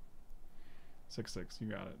 6/6, you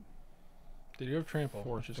got it. Did you have trample?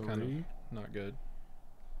 4/3. Which is kind of not good.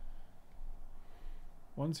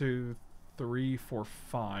 1, 2, 3, 4,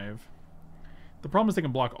 5. The problem is they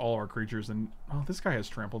can block all our creatures, and oh, this guy has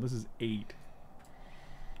trample. This is 8,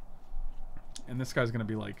 and this guy's gonna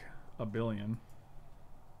be like a billion.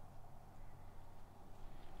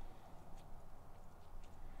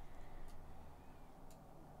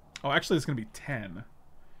 Oh, actually, it's gonna be 10.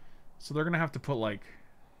 So they're gonna have to put like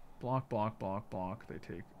block, block, block, block. They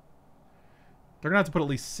take. They're gonna have to put at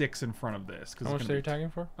least 6 in front of this. How much are they attacking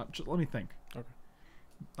for? Just let me think. Okay.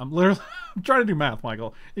 I'm literally I'm trying to do math,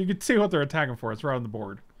 Michael. You can see what they're attacking for. It's right on the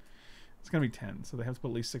board. It's gonna be 10, so they have to put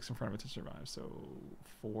at least 6 in front of it to survive. So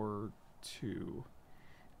 4, 2,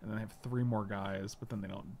 and then they have 3 more guys, but then they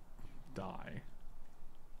don't die.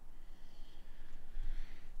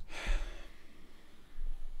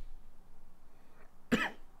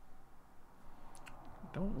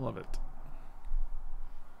 Don't love it.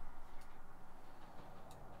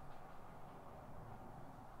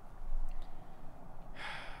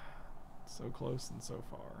 So close and so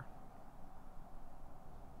far.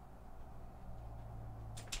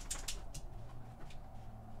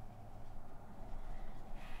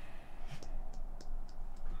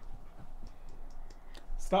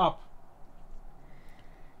 Stop.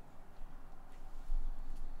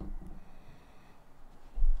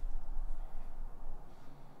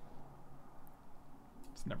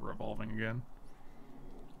 It's never evolving again.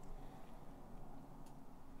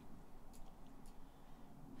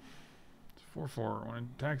 It's 4/4. When it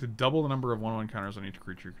attacks, double the number of 1/1 counters on each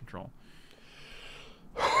creature you control.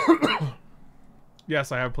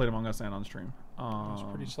 Yes, I have played Among Us and on stream. It's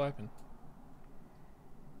pretty slapping.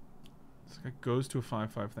 This guy goes to a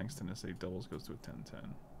 5/5 thanks to Nissa. Doubles goes to a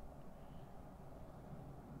 10/10.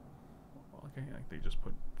 Okay, like they just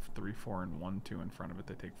put 3, 4, and 1, 2 in front of it.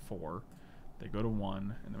 They take 4. They go to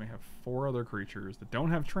 1, and then we have 4 other creatures that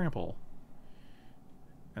don't have trample.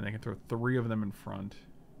 And they can throw 3 of them in front.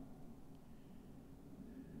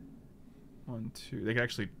 1, 2. They can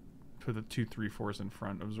actually put the 2, 3, 4s in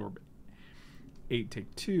front, absorb 8,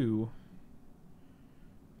 take 2.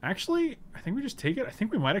 Actually, I think we just take it. I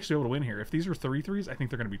think we might actually be able to win here. If these are 3 3s, I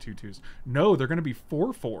think they're going to be 2 2s. No, they're going to be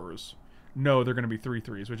 4 4s. No, they're going to be 3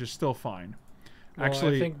 3s, which is still fine. Well,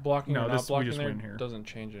 Actually, I think blocking or not blocking there win here. doesn't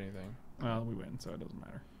change anything. Well, we win, so it doesn't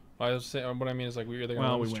matter. I was saying, what I mean is like we're either going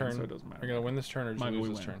to win this turn. So it doesn't matter. We're going to win this turn or just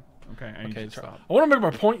lose this turn. Okay, I need you to stop. I want to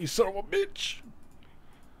make my point, you son of a bitch.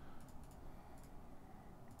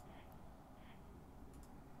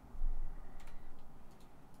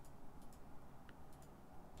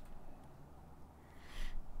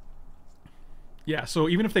 Yeah, so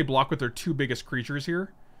even if they block with their 2 biggest creatures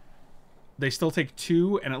here, they still take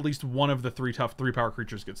 2, and at least one of the 3 tough 3-power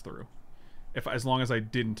creatures gets through. As long as I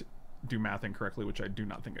didn't do math incorrectly, which I do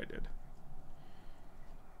not think I did.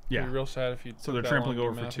 Yeah. It'd be real sad if you. So they're trampling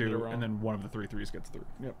over for 2, and then one of the 3 3s gets through.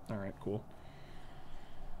 Yep. All right. Cool.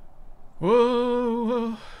 Whoa.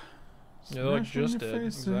 Yeah, they're like just dead.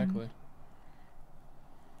 Exactly.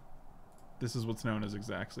 This is what's known as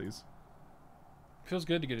Exacxes. Feels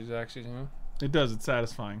good to get Exacxes, you know. It does. It's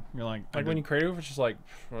satisfying. You're like when you create it, it's just like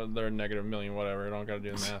well, they're a negative million, whatever. I don't got to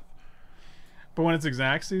do the math. But when it's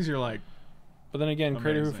Exacxes, you're like. But then again,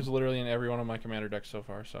 Creative Roof is literally in every one of my commander decks so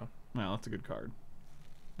far. So. Well, that's a good card.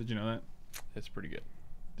 Did you know that? It's pretty good.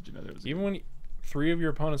 Did you know there was? Even when 3 of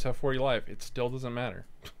your opponents have 40 life, it still doesn't matter.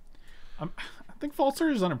 I think False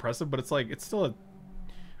Surge is unimpressive, but it's like it's still a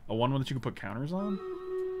 1/1 that you can put counters on.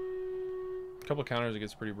 A couple counters, it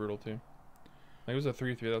gets pretty brutal too. Like it was a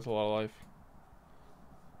 3/3. That's a lot of life.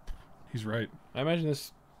 He's right. I imagine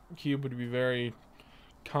this cube would be very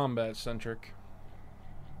combat centric.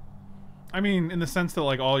 I mean, in the sense that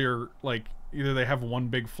like all your like either they have one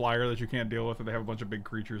big flyer that you can't deal with, or they have a bunch of big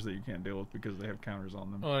creatures that you can't deal with because they have counters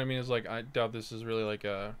on them. What I mean is like I doubt this is really like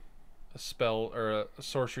a spell or a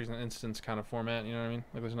sorceries and instants kind of format. You know what I mean?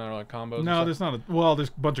 Like there's not a lot of combos. No, there's not. Well, there's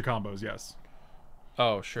a bunch of combos. Yes.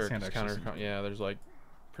 Oh sure, Hand 'cause access. yeah. There's like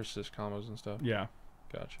persist combos and stuff. Yeah.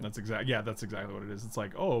 Gotcha. That's exactly what it is. It's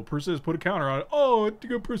like, oh, persist, put a counter on it. Oh, to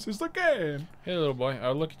go persist again. Hey little boy, I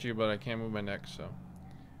would look at you, but I can't move my neck. So.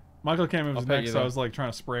 Michael can't move I'll his pet neck, you, so I though. was like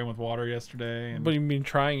trying to spray him with water yesterday. And But you mean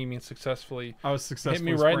trying? You mean successfully? I was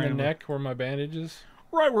successfully Hit me right in spraying the him with- neck where my bandage is.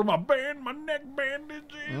 right where my neck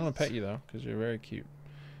bandage is. I'm gonna pet you though, because you're very cute,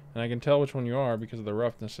 and I can tell which one you are because of the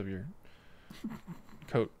roughness of your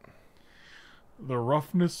coat. The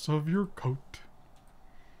roughness of your coat.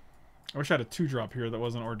 I wish I had a 2-drop here that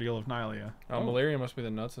wasn't Ordeal of Nylea. Malaria must be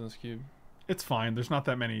the nuts in this cube. It's fine. There's not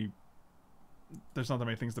that many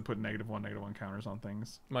things to put -1/-1 counters on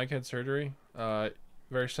things. Mike had surgery.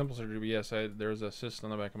 Very simple surgery, but yes, there was a cyst on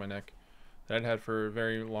the back of my neck that I'd had for a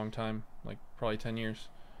very long time, like probably 10 years.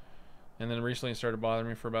 And then recently it started bothering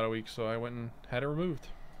me for about a week, so I went and had it removed.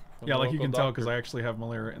 from Yeah, the like you local can tell doctor. because I actually have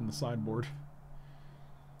malaria in the sideboard.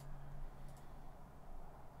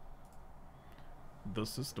 The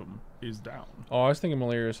system is down. Oh, I was thinking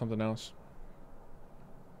malaria or something else.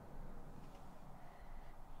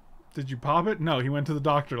 Did you pop it? No, he went to the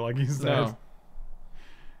doctor like he said. No.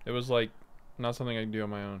 It was like not something I can do on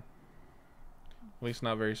my own. At least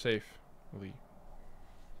not very safe.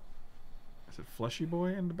 Is it Fleshy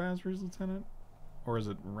Boy into Basri's Lieutenant? Or is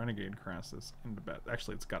it Renegade Crassus into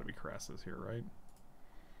Actually, it's got to be Crassus here, right?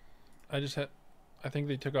 I think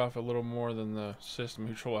they took off a little more than the cyst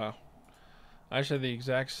mutual. Wow. I actually had the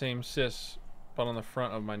exact same cyst, but on the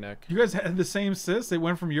front of my neck. You guys had the same cyst? It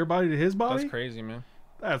went from your body to his body? That's crazy, man.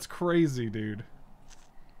 That's crazy, dude.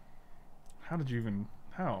 How did you even...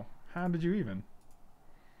 How did you even?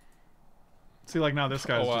 See, like now this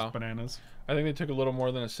guy's just bananas. I think they took a little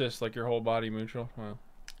more than a cyst, like your whole body mutual. Wow.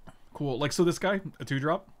 Cool. Like, so this guy, a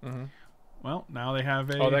 2-drop? Mm-hmm. Well, now they have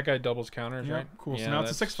a... Oh, that guy doubles counters, Yep, right? cool. Yeah, So now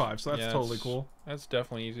it's a 6/5, so that's totally cool. That's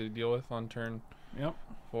definitely easy to deal with on turn Yep.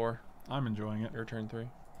 4 I'm enjoying it. or turn 3.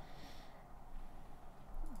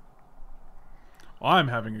 Well, I'm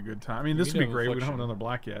having a good time. I mean, this You would be have great. We don't have Affliction. another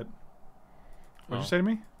black yet. What'd Oh. you say to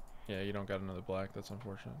me? Yeah, you don't got another black. That's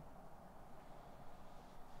unfortunate.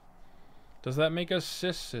 Does that make us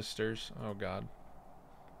cis sisters? Oh God.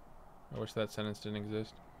 I wish that sentence didn't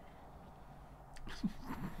exist.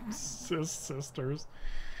 Sis sisters.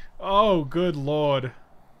 Oh, good lord.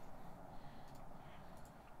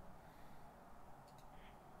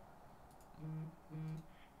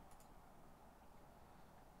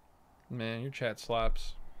 Man, your chat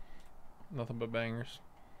slaps. Nothing but bangers.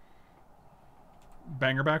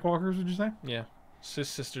 Banger backwalkers, would you say? Yeah. Cis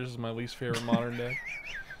sisters is my least favorite modern day.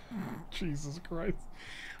 Jesus Christ.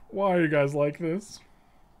 Why are you guys like this?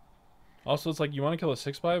 Also, it's like you want to kill a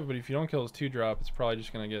 6/5, but if you don't kill his 2-drop, it's probably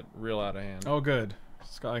just gonna get real out of hand. Oh, good.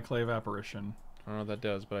 Skyclave Apparition. I don't know what that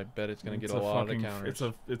does, but I bet it's gonna It's get a lot fucking, of counters.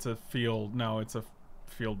 It's a field. No, it's a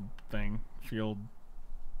field thing. Field.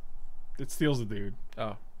 It steals a dude.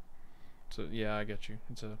 Oh. So yeah, I get you.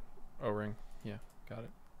 It's a O-ring. Yeah, got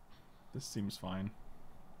it. This seems fine.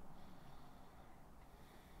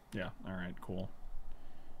 Yeah. All right. Cool.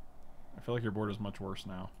 I feel like your board is much worse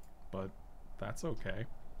now, but that's okay.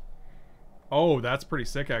 Oh, that's pretty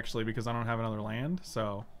sick actually, because I don't have another land,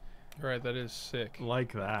 so Right, that is sick.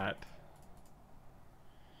 like that.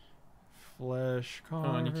 Flesh Oh,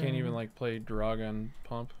 and you can't even like play Dragon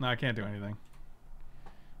Pump. No, I can't do anything.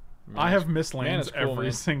 Man, I have it's- missed man, lands it's cool, every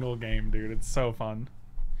man. single game, dude. It's so fun.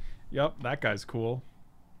 Yep, that guy's cool.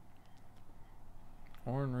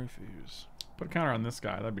 Horn Refuse. Put a counter on this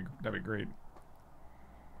guy. That'd be great.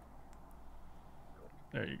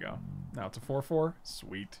 There you go. Now it's a 4/4.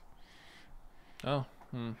 Sweet. Oh,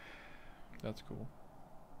 that's cool.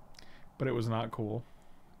 But it was not cool.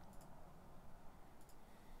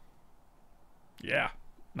 Yeah.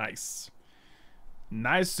 Nice.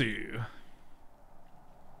 Nice-oo.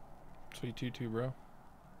 Sweet 2/2, bro.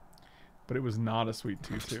 But it was not a sweet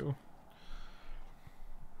 2/2.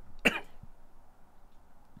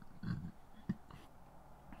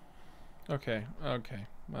 Okay, okay.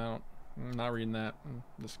 I'm not reading that.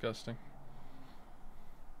 Disgusting.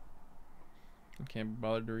 I can't be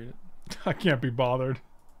bothered to read it. I can't be bothered.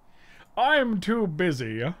 I'm too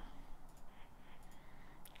busy.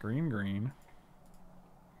 Green, green.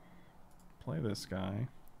 Play this guy.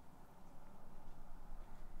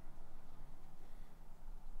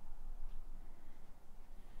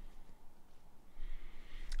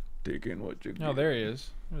 Dig in what you Oh, there he is.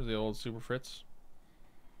 There's the old Super Fritz.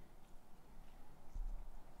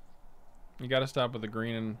 You gotta stop with the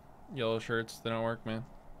green and yellow shirts. They don't work, man.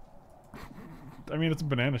 I mean, it's a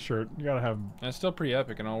banana shirt. You gotta have... And it's still pretty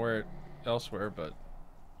epic, and I'll wear it elsewhere, but...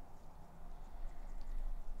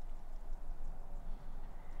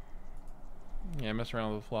 Yeah, mess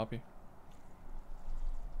around with the floppy.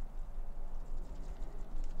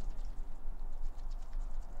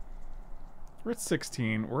 We're at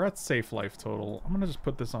 16. We're at safe life total. I'm gonna just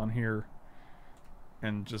put this on here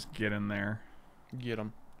and just get in there. Get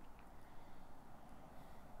them.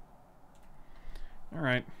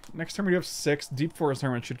 Alright. Next turn we have 6. Deep Forest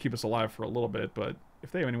Hermit should keep us alive for a little bit, but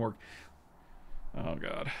if they have any more... Oh,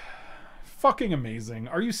 God. Fucking amazing.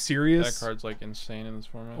 Are you serious? That card's, like, insane in this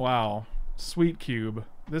format. Wow. Sweet cube.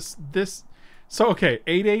 This... So, okay.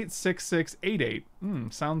 8-8, 6-6,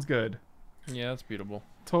 8-8. Sounds good. Yeah, that's beatable.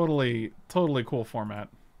 Totally cool format.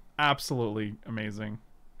 Absolutely amazing.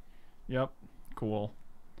 Yep. Cool.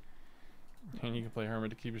 And you can play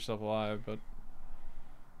Hermit to keep yourself alive, but...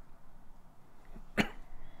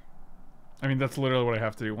 I mean, that's literally what I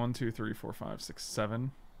have to do. 1, 2, 3, 4, 5, 6,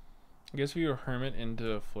 7. I guess if you Hermit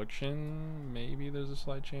into Affliction, maybe there's a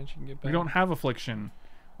slight chance you can get back. We don't have Affliction.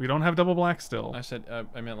 We don't have double black still. I said,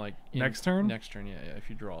 I meant like... Next turn? Next turn, yeah, if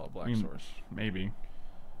you draw a black I mean, source. Maybe.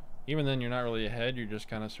 Even then, you're not really ahead, you're just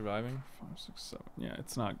kind of surviving. 5, 6, 7. Yeah,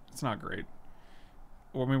 it's not great.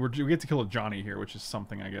 Well, I mean, we get to kill a Johnny here, which is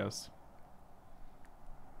something, I guess.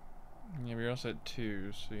 Yeah, but you're also at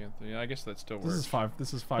 2, so you have to, yeah, I guess that still works.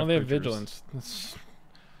 This is 5 Well, they have creatures. Vigilance.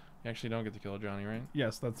 You actually don't get to kill a Johnny, right?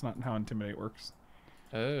 Yes, that's not how Intimidate works.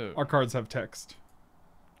 Oh. Our cards have text.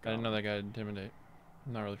 I didn't know that guy had Intimidate.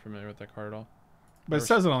 I'm not really familiar with that card at all. But it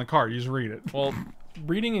says it on the card. You just read it. Well,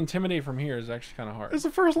 reading Intimidate from here is actually kind of hard. It's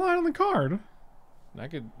the first line on the card. I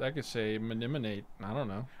could say Manimminate. I don't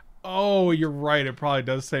know. Oh, you're right. It probably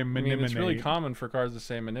does say I Manimminate. mean, it's really common for cards to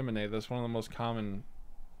say Manimminate. That's one of the most common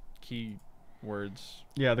key words.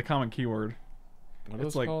 Yeah, the common keyword. What are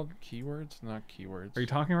It's those like- called? Keywords? Not keywords. Are you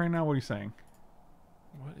talking right now? What are you saying?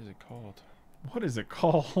 What is it called? What is it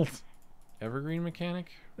called? Evergreen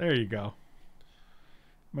mechanic? There you go.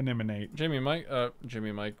 Manimminate. Jimmy Mike.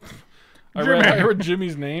 Jimmy Mike. Jimmy. I read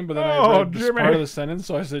Jimmy's name, but then I Oh, read this Jimmy. part of the sentence,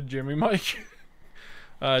 so I said Jimmy Mike.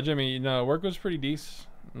 Jimmy, no, work was pretty decent.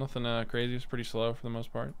 Nothing crazy. It was pretty slow for the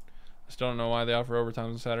most part. I still don't know why they offer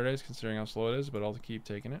overtimes on Saturdays, considering how slow it is, but I'll keep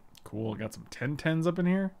taking it. Cool. Got some 10-10s up in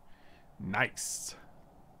here. Nice.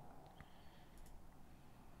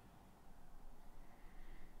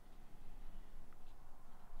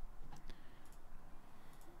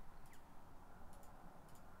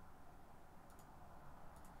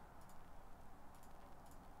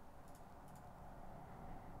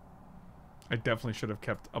 I definitely should have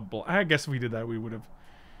kept a I guess if we did that, we would have...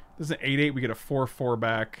 This is an 8-8. We get a 4-4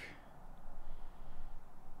 back.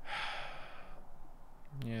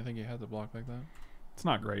 Yeah, I think you had to block like that. It's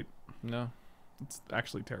not great. No. It's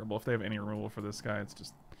actually terrible. If they have any removal for this guy, it's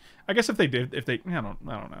just... I guess if they did... I don't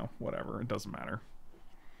know. Whatever. It doesn't matter.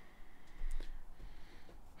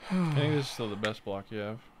 I think this is still the best block you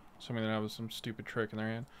have. Somebody that has some stupid trick in their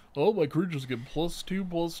hand. Oh, my creatures get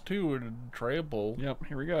 +2/+2 and trample. Yep.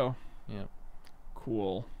 Here we go. Yep.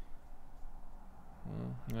 Cool.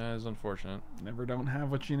 Well, that is unfortunate. Never don't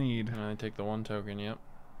have what you need. And I take the 1 token, yep.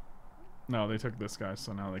 No, they took this guy,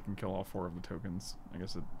 so now they can kill all 4 of the tokens. I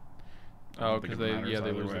guess it... I Oh, don't think because it matters they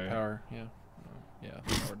either lose way. the power. Yeah. Yeah,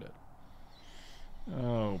 the power dead.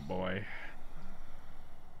 Oh, boy.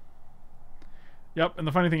 Yep, and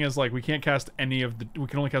the funny thing is, like, we can't cast any of the... We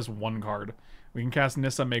can only cast 1 card. We can cast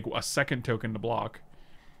Nissa, make a 2nd token to block.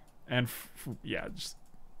 And, yeah, just...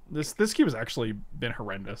 This cube has actually been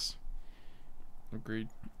horrendous. Agreed.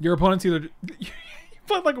 Your opponent's either... You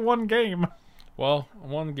played, like, 1 game. Well,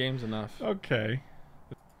 1 game's enough. Okay.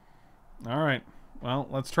 Alright. Well,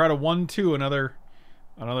 let's try to 1-2 another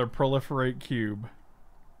Proliferate cube.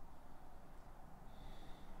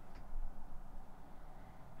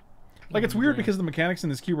 Like, it's weird because the mechanics in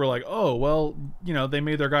this cube are like, oh, well, you know, they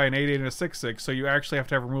made their guy an 8-8 and a 6-6, so you actually have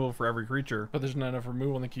to have removal for every creature. But there's not enough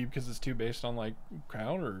removal in the cube because it's too based on, like,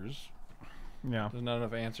 counters. Yeah. There's not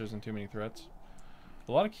enough answers and too many threats.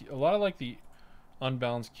 A lot of like the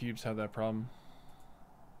unbalanced cubes have that problem.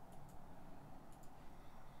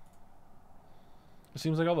 It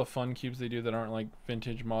seems like all the fun cubes they do that aren't like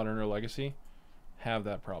vintage, modern, or legacy have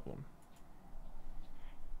that problem.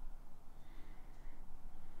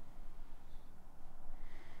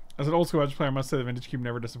 As an old school Magic player, I must say the Vintage Cube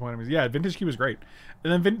never disappointed me. Yeah, Vintage Cube is great.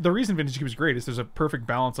 And then the reason Vintage Cube is great is there's a perfect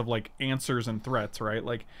balance of like answers and threats, right?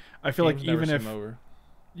 Like I feel Games like never even if seem over.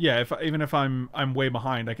 yeah, even if I'm way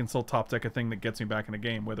behind, I can still top deck a thing that gets me back in a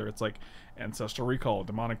game, whether it's like Ancestral Recall,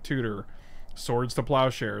 Demonic Tutor, Swords to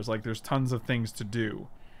Plowshares. Like there's tons of things to do.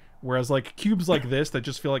 Whereas like cubes like this that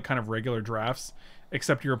just feel like kind of regular drafts,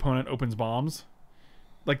 except your opponent opens bombs.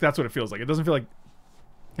 Like that's what it feels like. It doesn't feel like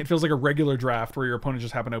it feels like a regular draft where your opponent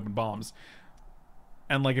just happened to open bombs.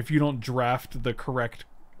 And like if you don't draft the correct,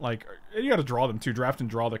 like you got to draw them too. Draft and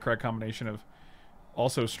draw the correct combination of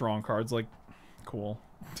also strong cards. Like cool.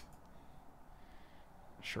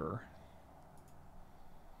 Sure.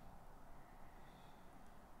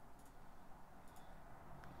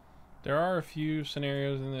 There are a few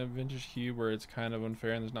scenarios in the Vintage Cube where it's kind of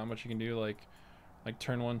unfair and there's not much you can do, like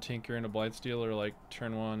turn 1 Tinker into Blightsteel, or like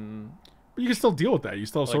turn 1. But you can still deal with that. You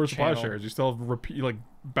still have Like Swords to channel. Plowshares. You still have repeat like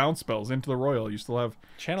bounce spells into the Royal. You still have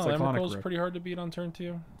Channel Cyclonic Emrakul is Rip. pretty hard to beat on turn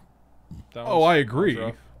 2. Oh, I agree.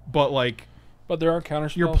 rough. But like But there are counter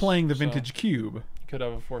spells. you're playing the so Vintage Cube. You could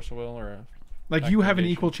have a Force of Will or a Like you have an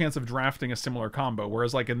Activation. equal chance of drafting a similar combo,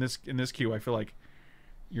 whereas like in this queue, I feel like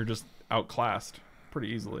you're just outclassed pretty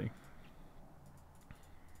easily.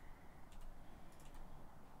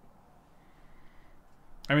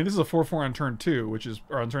 I mean, this is a 4/4 on turn 2, which is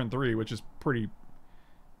or on turn 3, which is pretty.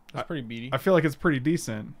 That's pretty beady. I feel like it's pretty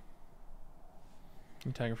decent.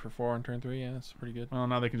 You tag it for 4 on turn 3, yeah, that's pretty good. Well,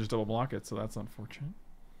 now they can just double block it, so that's unfortunate.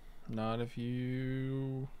 Not if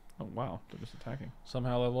you Oh wow, they're just attacking.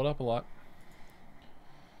 somehow leveled up a lot.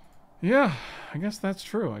 Yeah, I guess that's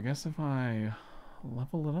true. I guess if I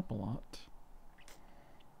level it up a lot.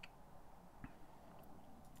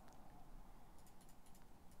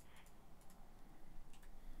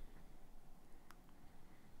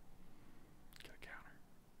 Get a counter.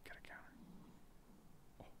 Get a counter.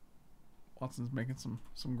 Oh. Watson's making some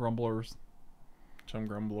grumblers. Some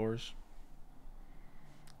grumblers.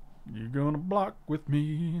 You're gonna block with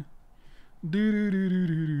me. Do do do do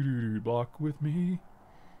do do do do. Block with me.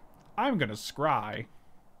 I'm gonna scry.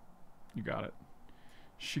 You got it.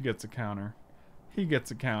 She gets a counter. He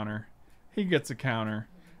gets a counter. He gets a counter.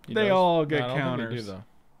 He They does. all No, get I don't think they counters. do, though.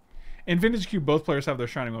 In Vintage Cube, both players have their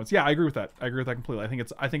shining moments. Yeah, I agree with that. I agree with that completely.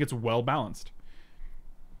 I think it's well balanced.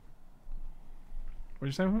 What'd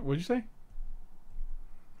you say? What'd you say?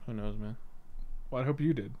 Who knows, man? Well, I hope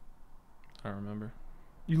you did. I don't remember.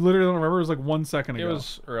 You literally don't remember? It was like 1 second It ago.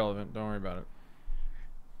 was irrelevant. Don't worry about it.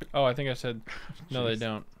 Oh, I think I said no. They Jeez.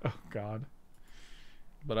 don't. Oh God.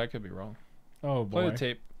 But I could be wrong. Oh Play boy. the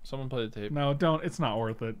tape. Someone play the tape. No, don't. It's not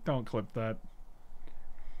worth it. Don't clip that.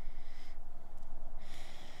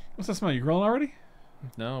 What's that smell? You grilling already?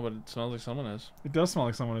 No, but it smells like someone is. It does smell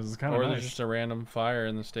like someone is. It's kind Or of there's nice. just a random fire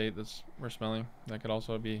in the state that's we're smelling. That could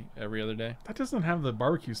also be every other day. That doesn't have the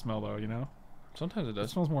barbecue smell though, you know? Sometimes it It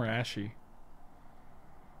does. smells more ashy.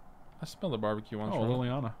 I smelled the barbecue once. Oh, from it.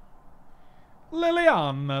 Liliana.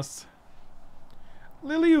 Lilianas.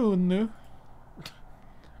 Liliunu.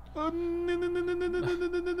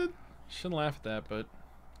 Shouldn't laugh at that, but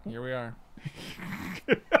here we are.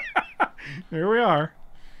 Here we are.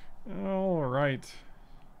 All right.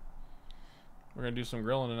 We're gonna do some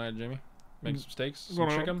grilling tonight, Jimmy. Make some steaks, some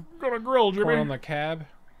chicken, Gonna grill, corn Jimmy. on the cab,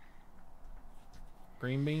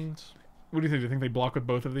 green beans. What do you think? Do you think they block with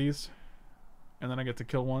both of these? And then I get to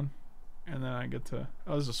kill one? And then I get to...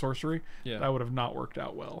 Oh, this is a sorcery? Yeah, That would have not worked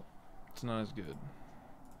out well. it's not as good.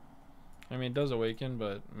 I mean, it does awaken,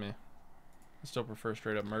 but meh. I still prefer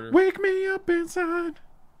straight up murder. Wake me up inside.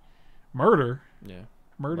 Murder? Yeah,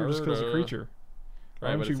 Murder just kills a Murder. creature. Why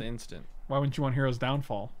right, but wouldn't it's you- instant. Why wouldn't you want Hero's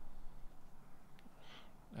Downfall?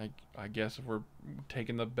 I guess if we're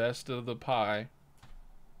taking the best of the pie,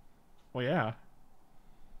 Well, yeah.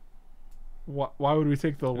 Why would we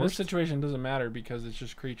take the in this worst? situation it doesn't matter because it's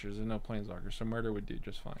just creatures and no planeswalkers, so murder would do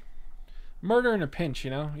just fine. Murder in a pinch, you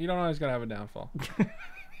know? You don't always gotta have a downfall.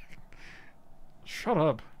 Shut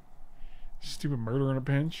up. Stupid murder in a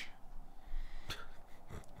pinch.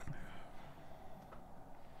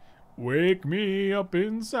 Wake me up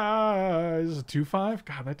inside. Is it 2-5?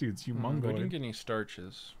 God, that dude's We humongous. didn't get any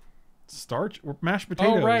starches. Starch? Or mashed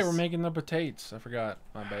potatoes. Oh, right, we're making the potatoes. I forgot.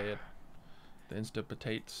 My bad. The instant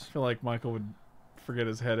potatoes. I feel like Michael would forget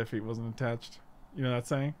his head if he wasn't attached. You know that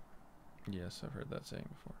saying? Yes, I've heard that saying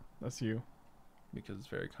before. That's you. Because it's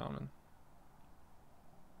very common.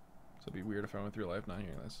 So it'd be weird if I went through life not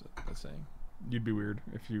hearing that saying. You'd be weird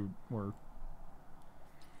if you were.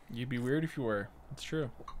 You'd be weird if you were. It's true.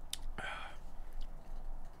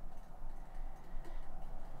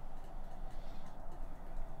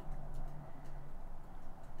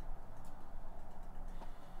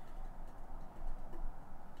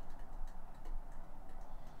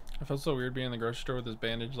 I felt so weird being in the grocery store with this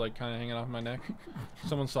bandage like kind of hanging off my neck.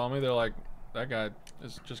 Someone saw me, they're like, "That guy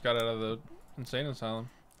just got out of the insane asylum."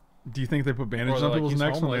 Do you think they put bandages they're on like, people's "He's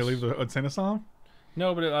necks when they homeless." leave the insane asylum?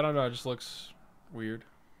 No, but I don't know. It just looks weird.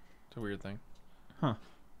 It's a weird thing. Huh.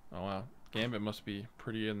 Oh wow, Gambit must be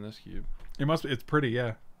pretty in this cube. It must be. It's pretty.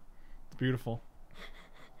 Yeah. It's beautiful.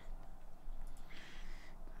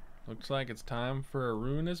 Looks like it's time for a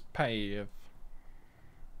ruinous path.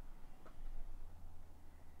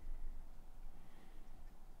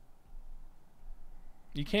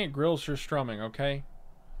 You can't grill Sir Strumming, okay?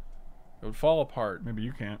 It would fall apart. Maybe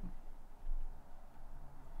you can't.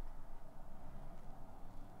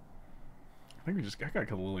 I think I gotta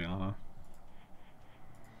kill Liliana.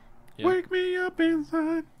 Yeah. Wake me up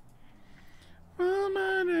inside. Call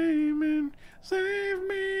my name and save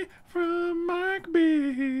me from Mike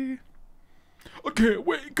B. I can't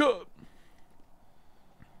wake up.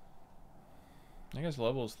 I guess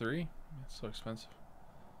level is 3. It's so expensive.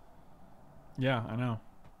 Yeah, I know.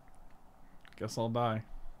 Guess I'll die.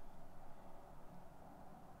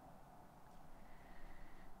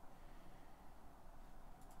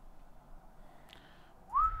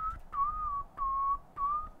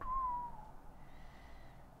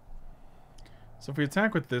 So if we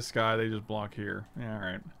attack with this guy, they just block here. Yeah,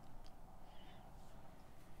 alright.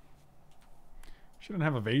 Shouldn't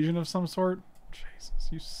have evasion of some sort? Jesus,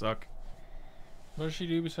 you suck. What does she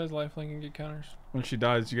do besides lifelink and get counters? When she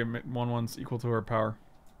dies, you get 1/1s equal to her power.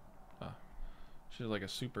 She's like a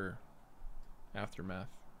super aftermath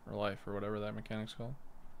or life or whatever that mechanic's called.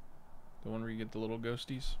 The one where you get the little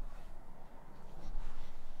ghosties.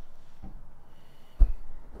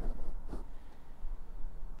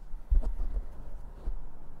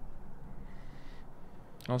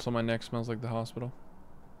 Also, my neck smells like the hospital.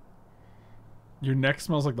 Your neck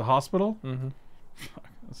smells like the hospital? Mm-hmm. Fuck,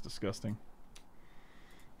 that's disgusting.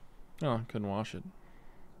 Oh, I couldn't wash it.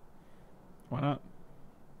 Why not?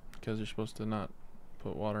 Because you're supposed to not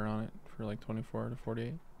put water on it for like 24 to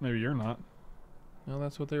 48. Maybe you're not. No,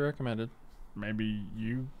 that's what they recommended. Maybe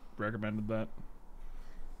you recommended that.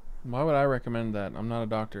 Why would I recommend that? I'm not a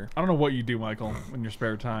doctor. I don't know what you do, Michael, in your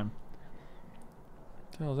spare time.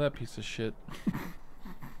 What the hell is that piece of shit?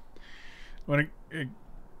 When it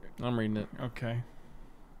I'm reading it. okay.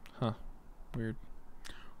 Huh. Weird.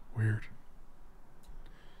 Weird.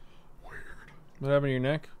 What happened to your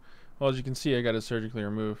neck? Well, as you can see, I got it surgically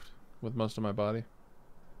removed with most of my body.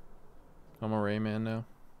 I'm a Ray Man now.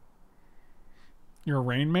 You're a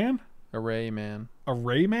Rain Man? A Ray Man. A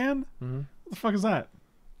Ray Man? Mm-hmm. What the fuck is that?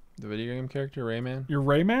 The video game character Rayman? You're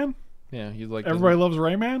Rayman? Yeah, he's like... Everybody loves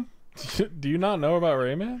Rayman? Do you not know about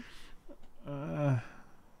Rayman? Uh,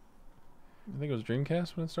 I think it was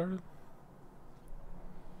Dreamcast when it started.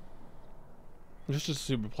 It's just a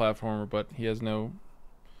super platformer, but he has no...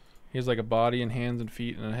 He has like a body and hands and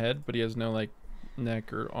feet and a head, but he has no like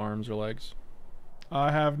neck or arms or legs.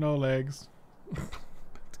 I have no legs.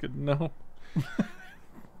 That's good to know.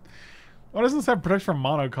 Why doesn't this have protection from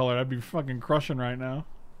monocolor? I'd be fucking crushing right now.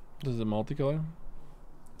 This is it multicolor?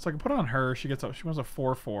 So I can put it on her. She wants a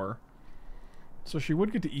 4/4. So she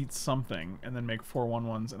would get to eat something and then make 4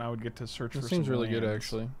 1/1s, and I would get to search for It some seems really good, lands.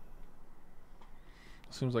 actually.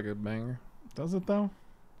 Seems like a banger. Does it, though?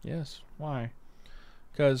 Yes. Why?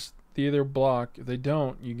 Because they either block. If they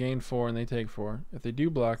don't, you gain 4 and they take 4. If they do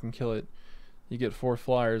block and kill it, you get 4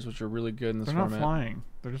 flyers, which are really good in this They're format. not flying.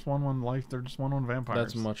 They're just 1/1 life. They're just 1/1 vampires.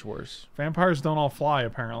 That's much worse. Vampires don't all fly,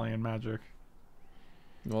 apparently, in Magic.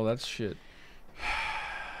 Well, that's shit.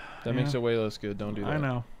 That makes it way less good. Don't do that. I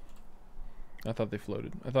know. I thought they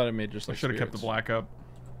floated. I thought it made just I like should have kept the spirits. black up.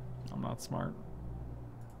 I'm not smart.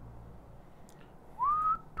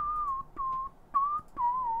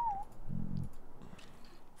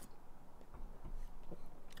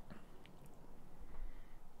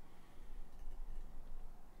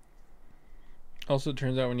 Also, it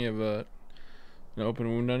turns out when you have an open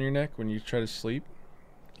wound on your neck, when you try to sleep,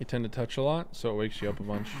 you tend to touch a lot, so it wakes you up a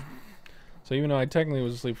bunch. So even though I technically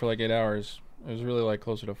was asleep for like 8 hours, it was really like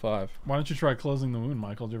closer to 5. Why don't you try closing the wound,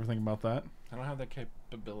 Michael? Did you ever think about that? I don't have that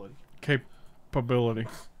capability. Capability.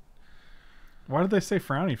 Why did they say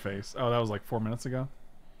frowny face? Oh, that was like 4 minutes ago?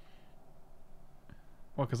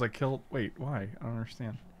 Well, because I killed... Wait, why? I don't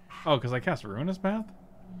understand. Oh, because I cast Ruinous Path?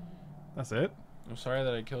 That's it? I'm sorry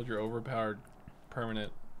that I killed your overpowered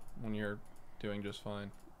permanent when you're doing just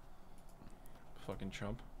fine. Fucking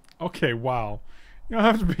chump. Okay, wow. You don't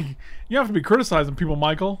have to be... You have to be criticizing people,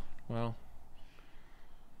 Michael. Well,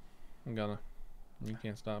 I'm gonna. You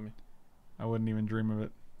can't stop me. I wouldn't even dream of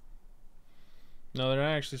it. No, they're not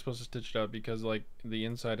actually supposed to stitch it up because like the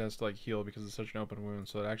inside has to like heal because it's such an open wound,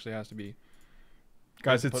 so it actually has to be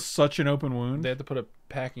Guys, it's such an open wound. They have to put a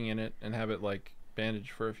packing in it and have it like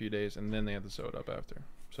bandaged for a few days, and then they have to sew it up after,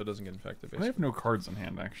 so it doesn't get infected. They Basically. have no cards in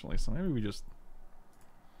hand, actually, so maybe we just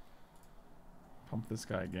pump this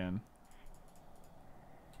guy again.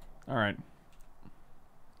 Alright.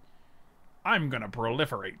 I'm gonna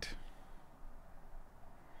proliferate.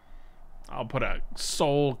 I'll put a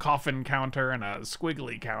soul coffin counter and a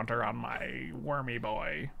squiggly counter on my wormy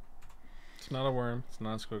boy. It's not a worm. It's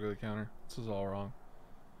not a squiggly counter. This is all wrong.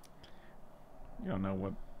 You don't know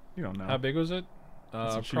what... You don't know. How big was it?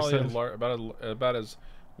 What she Probably said. about as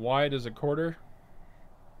wide as a quarter.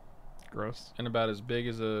 Gross. And about as big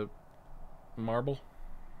as a marble.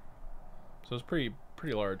 So it's pretty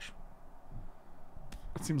large.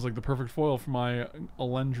 It seems like the perfect foil for my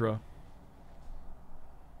Alendra.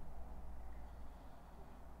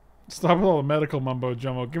 Stop with all the medical mumbo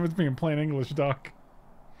jumbo. Give it to me in plain English, Doc.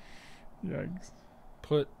 Yikes.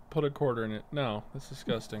 Put a quarter in it. No, that's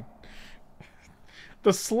disgusting.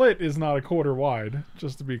 The slit is not a quarter wide,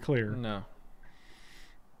 just to be clear. No.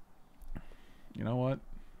 You know what?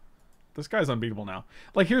 This guy's unbeatable now.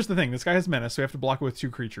 Like, here's the thing. This guy has menace, so we have to block it with 2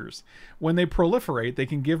 creatures. When they proliferate, they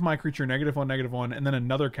can give my creature -1, -1, and then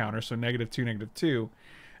another counter, so -2, -2.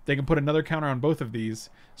 They can put another counter on both of these.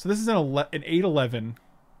 So this is an 8/11.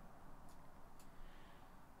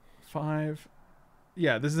 5.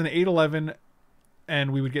 Yeah, this is an 8/11,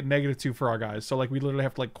 and we would get -2 for our guys. So, like, we literally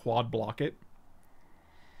have to, like, quad block it.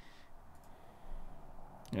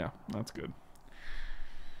 Yeah, that's good.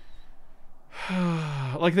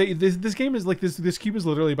 Like, this game is, like, this cube is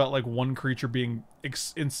literally about, like, one creature being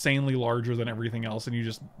insanely larger than everything else, and you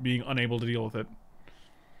just being unable to deal with it.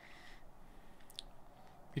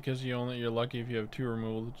 Because you're lucky if you have 2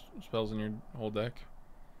 removal spells in your whole deck.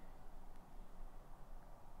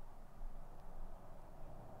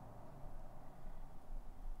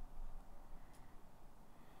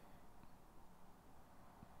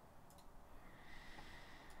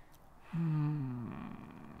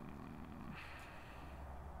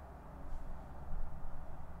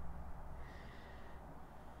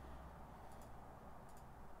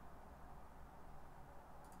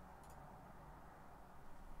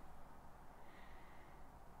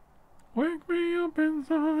 Wake me up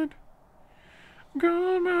inside.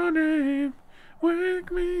 Call my name.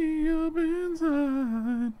 Wake me up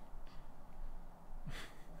inside.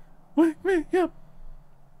 Wake me up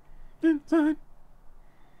inside.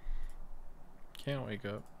 Can't wake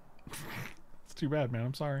up. It's too bad, man.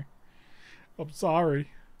 I'm sorry. I'm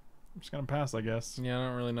sorry. I'm just gonna pass, I guess. Yeah, I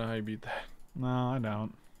don't really know how you beat that. No, I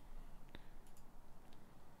don't.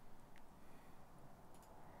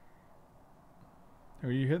 Who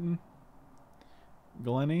are you hitting?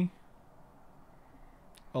 Glenny?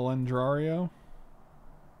 Alendrario?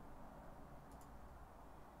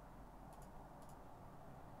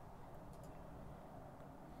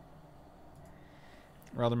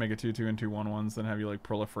 Rather make it 2/2 and 2/1/1s than have you like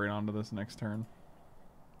proliferate onto this next turn.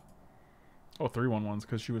 Oh, 3/1/1s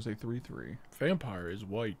because she was a 3/3. Vampire is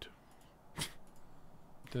white.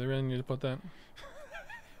 Do they really need to put that?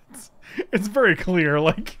 It's very clear.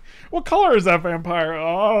 Like, what color is that vampire?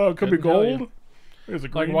 Oh, it could be Couldn't tell you. gold. There's a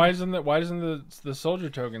green. Like, why isn't the soldier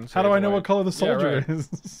token? How do I know white? what color the soldier Yeah, right.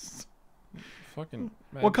 is? Fucking.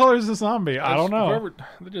 Man. What color is the zombie? I don't know. Whoever,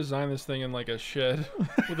 they designed this thing in like a shed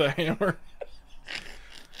with a hammer.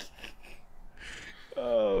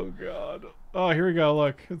 Oh god. Oh, here we go.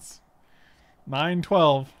 Look, it's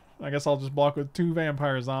 9/12. I guess I'll just block with 2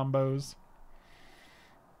 vampire zombos.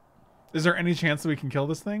 Is there any chance that we can kill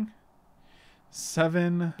this thing?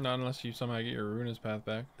 7. Not unless you somehow get your Ruinous Path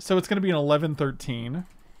back. So it's going to be an 11/13.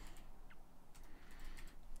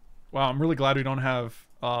 Wow, I'm really glad we don't have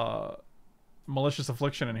Malicious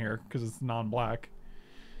Affliction in here because it's non-black.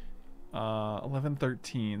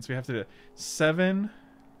 11/13. So we have to do 7,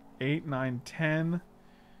 8, 9, 10.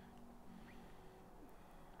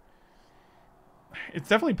 It's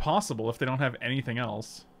definitely possible if they don't have anything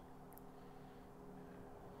else.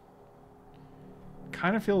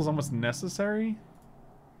 Kind of feels almost necessary.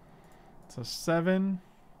 So 7,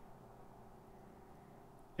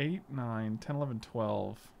 8, 9, 10, 11,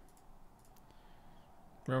 12.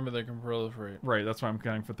 Remember, they can proliferate. Right, that's why I'm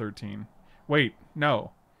counting for 13. Wait,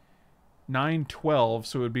 no. 9, 12,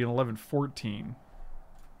 so it would be an 11, 14.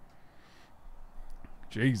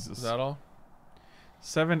 Jesus. Is that all?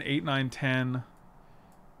 7, 8, 9, 10.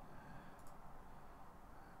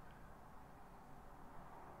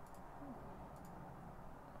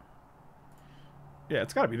 Yeah,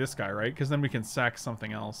 it's got to be this guy, right? Because then we can sack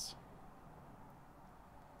something else.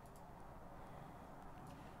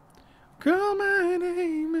 Call my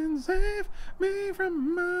name and save me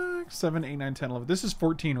from Mark. 7, 8, 9, 10, 11. This is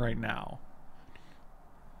 14 right now.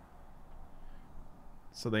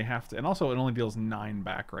 So they have to, and also it only deals 9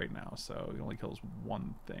 back right now, so it only kills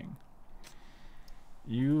 1 thing.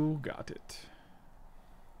 You got it.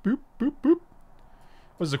 Boop, boop, boop.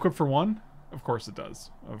 Was it equipped for 1? Of course it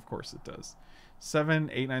does. Of course it does. 7,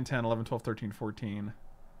 8, 9, 10, 11, 12, 13, 14.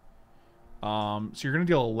 So you're going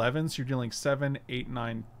to deal 11, so you're dealing 7, 8,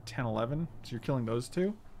 9, 10, 11. So you're killing those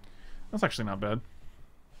 2. That's actually not bad.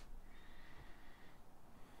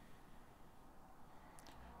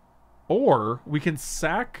 Or we can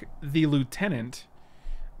sack the lieutenant,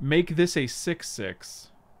 make this a 6/6.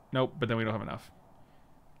 Nope, but then we don't have enough.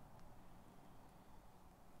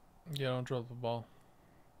 Yeah, don't drop the ball.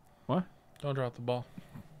 What? Don't drop the ball.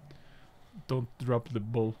 Don't drop the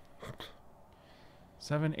ball.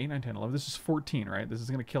 7, 8, 9, 10, 11. This is 14, right? This is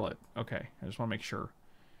going to kill it. Okay, I just want to make sure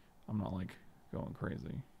I'm not, like, going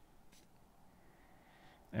crazy.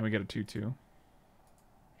 And we get a 2/2.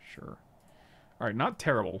 Sure. Alright, not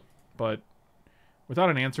terrible, but without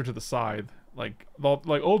an answer to the scythe, like,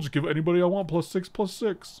 I'll just give anybody I want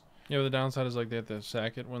 +6/+6. Yeah, but the downside is like they have to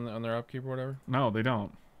sack it when on their upkeep or whatever. No, they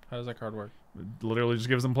don't. How does that card work? It literally just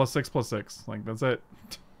gives them +6/+6. Like, that's it.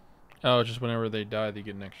 Oh, just whenever they die, they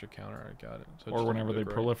get an extra counter. I got it. So Or whenever they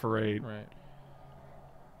proliferate. Right.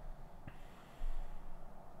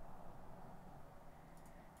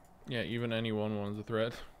 Yeah, even any 1/1's a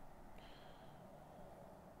threat.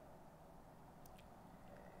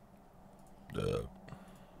 Well,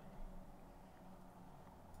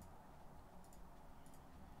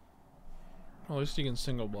 at least you can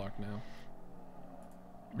single block now.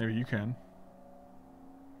 Maybe you can.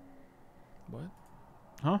 What?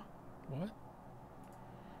 Huh? What?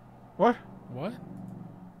 What? What?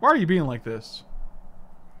 Why are you being like this?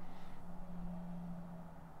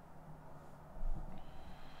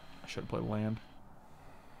 I should have played land.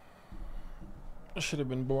 I should have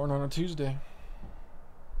been born on a Tuesday.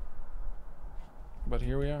 But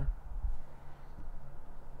here we are.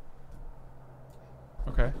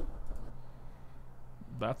 Okay.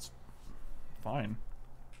 That's fine.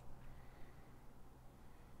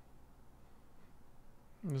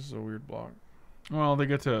 This is a weird block. Well, they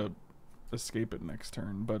get to escape it next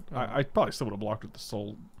turn, but I probably still would have blocked with the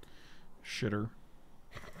soul shitter.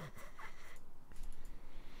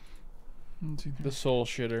 The soul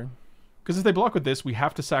shitter. Because if they block with this, we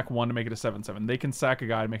have to sack 1 to make it a 7/7. They can sack a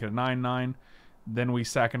guy to make it a 9/9. Then we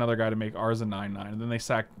sack another guy to make ours a 9/9. And then they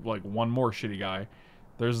sack like one more shitty guy.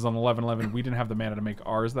 Theirs is on 11/11. We didn't have the mana to make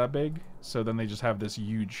ours that big. So then they just have this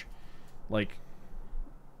huge, like,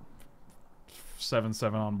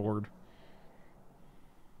 7/7 on board.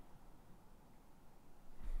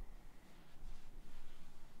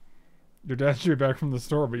 Your dad straight back from the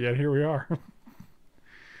store, but yet here we are.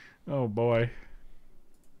 Oh boy.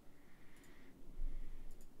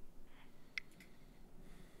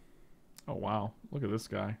 Oh wow, look at this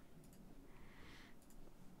guy.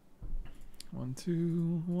 1,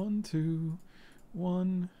 2, 1, 2,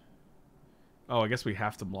 1. Oh, I guess we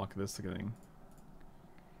have to block this thing.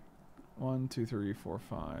 1, 2, 3, 4,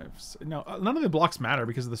 5. No, none of the blocks matter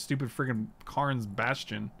because of the stupid friggin' Karn's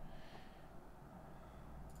Bastion.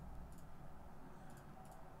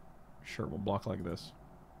 Sure, we'll block like this.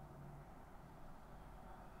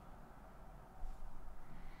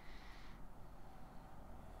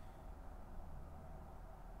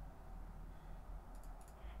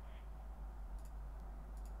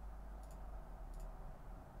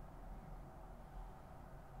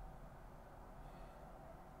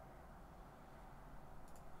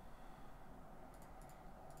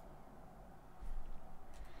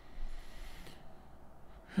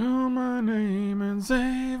 Call my name and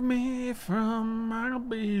save me from my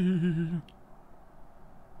beard.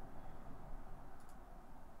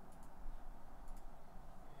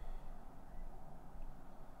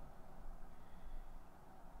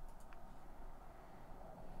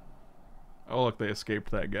 Oh, look, they escaped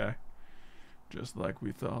that guy. Just like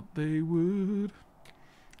we thought they would.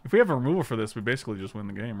 If we have a removal for this, we basically just win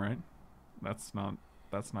the game, right? That's not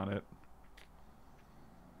it.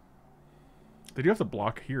 They do have to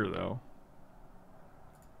block here, though.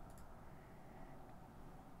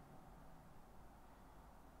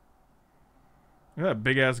 Look at that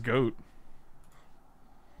big-ass goat.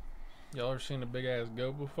 Y'all ever seen a big ass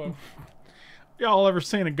goat before? Y'all ever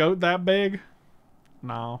seen a goat that big?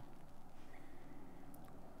 No.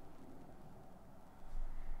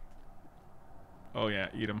 Oh, yeah,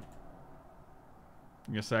 eat him.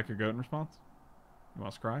 You gonna sack your goat in response? You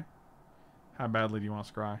want to scry? How badly do you want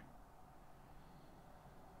to scry?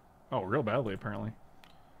 Oh, real badly, apparently.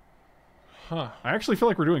 Huh. I actually feel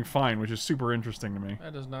like we're doing fine, which is super interesting to me.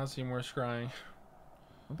 That does not seem worth scrying.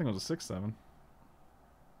 I think it was a 6-7.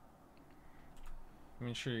 I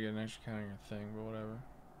mean, sure, you get an extra counter on your thing, but whatever.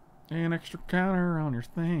 An extra counter on your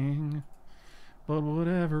thing. But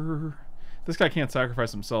whatever. This guy can't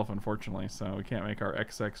sacrifice himself, unfortunately, so we can't make our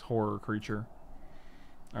XX horror creature.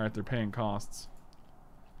 Alright, they're paying costs.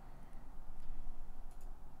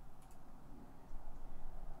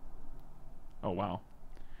 Oh, wow.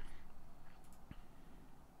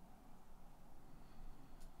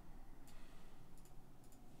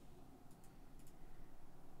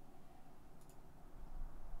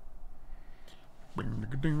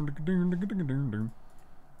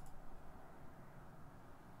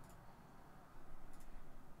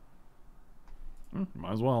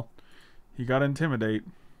 Might as well. He got Intimidate.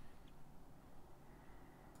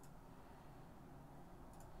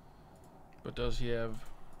 But does he have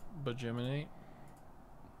Bajiminate?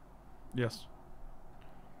 Yes.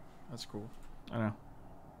 That's cool. I know.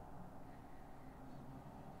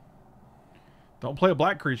 Don't play a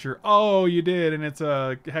black creature. Oh, you did, and it's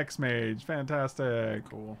a Hex Mage. Fantastic.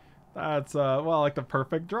 Cool. That's, well, like the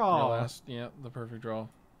perfect draw. Yeah, the perfect draw.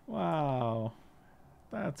 Wow.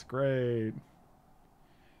 That's great.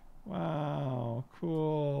 Wow.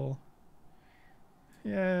 Cool.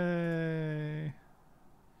 Yay.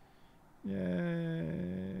 Yay.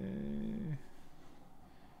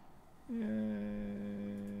 Yay.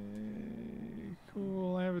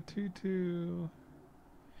 Cool. I have a 2/2.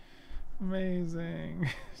 Amazing.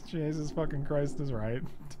 Jesus fucking Christ is right.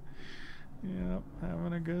 Yep.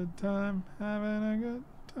 Having a good time. Having a good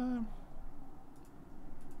time.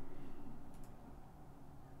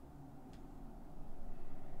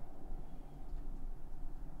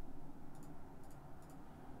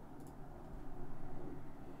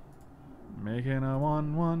 Making a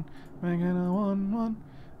 1/1. Making a 1/1.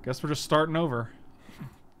 Guess we're just starting over.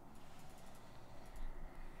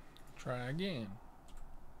 Try again.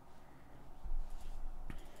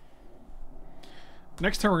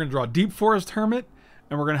 Next turn we're going to draw Deep Forest Hermit,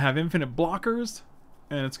 and we're going to have infinite blockers,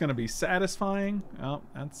 and it's going to be satisfying. Oh,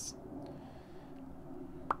 that's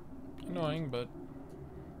Annoying, but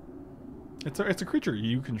it's a creature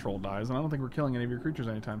you control dies, and I don't think we're killing any of your creatures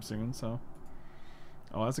anytime soon, so.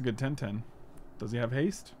 Oh, that's a good 10/10. Does he have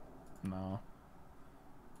haste? No.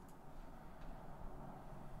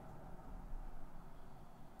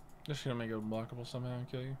 just gonna make it blockable somehow and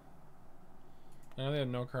kill you. I know they have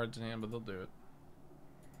no cards in hand, but they'll do it.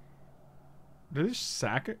 Did they just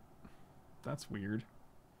sack it? That's weird.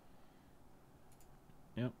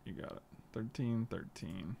 Yep, you got it.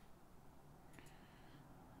 13/13.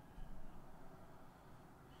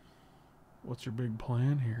 What's your big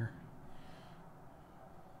plan here?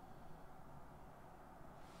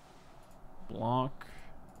 Block.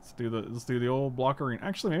 Let's do the old block arena.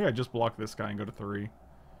 Actually, maybe I just block this guy and go to 3.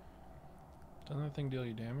 Doesn't that thing deal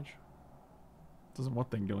you damage? Doesn't what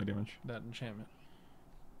thing deal any damage? That enchantment.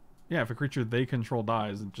 Yeah, if a creature they control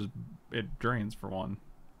dies, it drains for 1.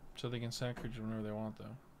 So they can sack creatures whenever they want,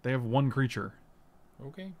 though. They have 1 creature.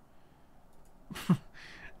 Okay.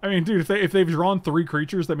 I mean, dude, if they've drawn 3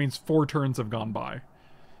 creatures, that means 4 turns have gone by.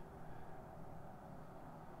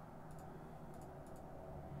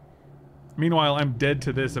 Meanwhile, I'm dead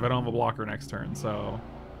to this if I don't have a blocker next turn, so.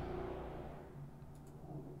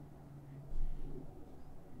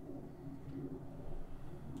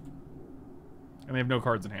 And they have no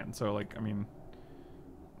cards in hand, so, like, I mean.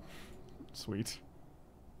 Sweet.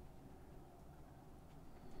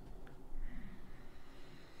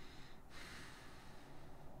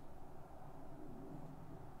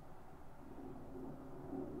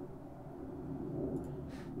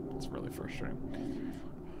 It's really frustrating.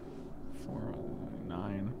 4,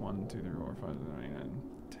 9, 1, 2, 3, 4, 5, 6, 7, 8, 9,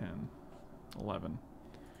 10, 11.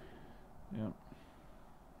 Yep.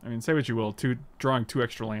 I mean, say what you will, drawing 2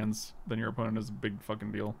 extra lands than your opponent is a big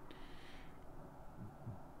fucking deal.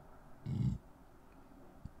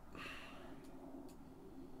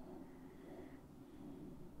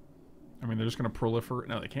 I mean, they're just going to proliferate.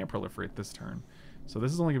 No, they can't proliferate this turn. So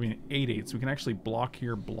this is only going to be an 8/8, so we can actually block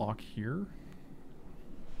here, block here.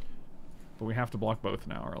 But we have to block both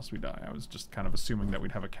now, or else we die. I was just kind of assuming that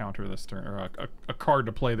we'd have a counter this turn, or a card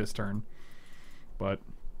to play this turn. But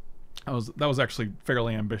that was actually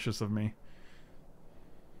fairly ambitious of me.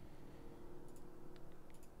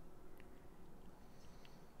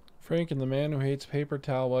 Frank and the man who hates paper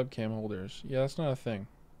towel webcam holders. Yeah, that's not a thing.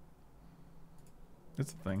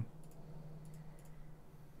 It's a thing.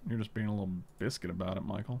 You're just being a little biscuit about it,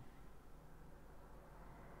 Michael.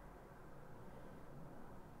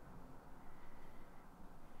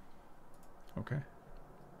 Okay.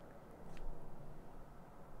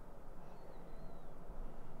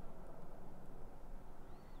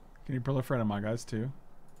 Can you proliferate on my guys too?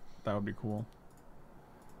 That would be cool.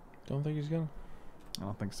 Don't think he's gonna. I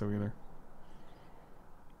don't think so either.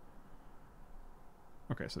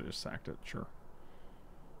 Okay, so they just sacked it. Sure.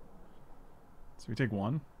 So we take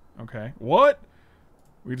one. Okay. What?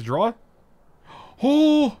 We get to draw?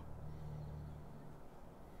 Oh!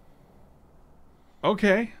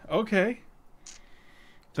 Okay. Okay.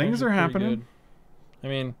 Things are happening. Good. I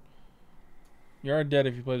mean, you are dead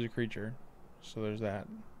if you play as a creature. So there's that.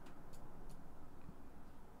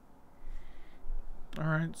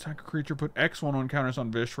 Alright, sack a creature, put X1 on counters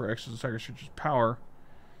on Vish for X is the sack a creature's power.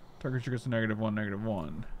 Target creature gets a -1,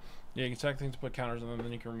 -1. Yeah, you can sack things to put counters on them,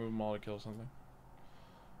 then you can remove them all to kill something.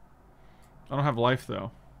 I don't have life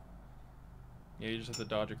though. Yeah, you just have to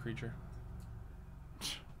dodge a creature.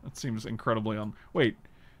 That seems incredibly on. Wait.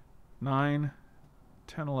 9,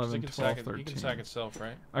 10, 11, 12, 13. You can sack itself,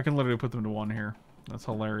 right? I can literally put them to 1 here. That's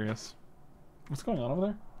hilarious. What's going on over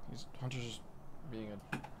there? These Hunter's just being a...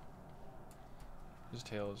 His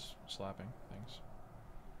tail is slapping things.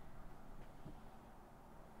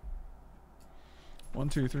 1,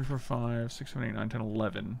 2, 3, 4, 5, 6, 7, 8, 9, 10,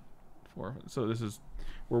 11. 4. So this is...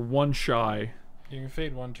 We're 1 shy. You can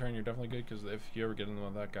fade 1 turn, you're definitely good, because if you ever get into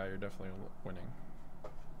that guy, you're definitely winning.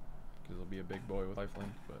 Because he'll be a big boy with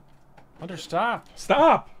lifelink, but... Hunter, stop!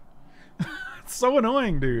 Stop! It's so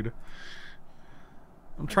annoying, dude.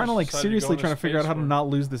 I'm trying to, like, decided to go seriously into trying to figure out space how to for- not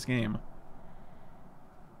lose this game.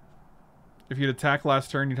 If you'd attack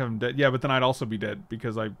last turn, you'd have him dead. Yeah, but then I'd also be dead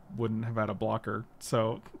because I wouldn't have had a blocker.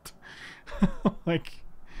 So, like...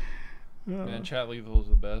 Man, chat lethal is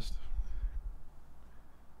the best.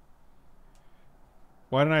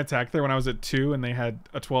 Why didn't I attack there when I was at 2 and they had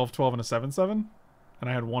a 12-12 and a 7-7? And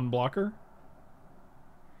I had 1 blocker?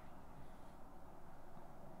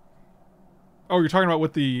 Oh, you're talking about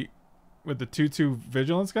with the 2-2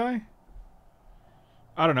 vigilance guy?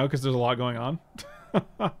 I don't know, because there's a lot going on.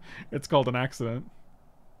 It's called an accident.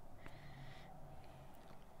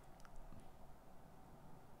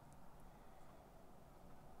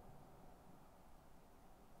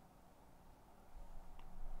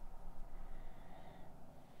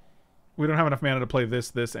 We don't have enough mana to play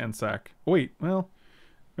this, and sack. Wait, well,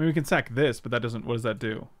 maybe we can sack this, but that doesn't... What does that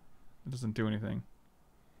do? It doesn't do anything.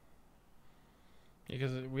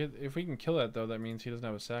 Because if we can kill that, though, that means he doesn't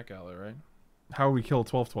have a sack outlet, right? How would we kill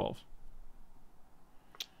 12-12?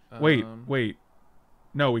 Wait.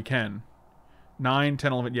 No, we can. 9,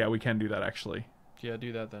 10, 11... Yeah, we can do that, actually. Yeah,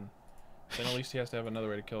 do that then. Then at least he has to have another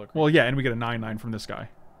way to kill a creature. Well, yeah, and we get a 9-9 from this guy.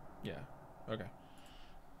 Yeah. Okay.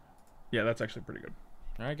 Yeah, that's actually pretty good.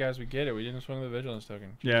 All right, guys, we get it. We didn't swing the vigilance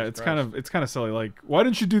token. Yeah, Jesus it's Christ. kind of silly. Like, why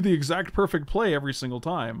didn't you do the exact perfect play every single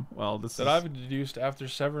time? Well, this That is I've deduced after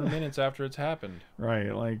 7 minutes after it's happened.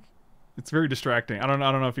 right. Like, it's very distracting. I don't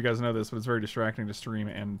know if you guys know this, but it's very distracting to stream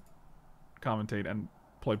and commentate and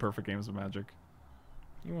play perfect games of Magic.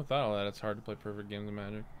 Even without all that, it's hard to play perfect games of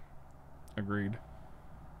Magic. Agreed.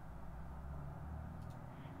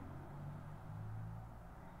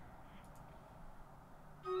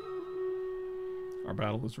 Our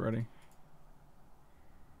battle is ready.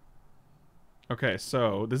 Okay,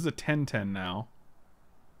 so this is a 10-10 now.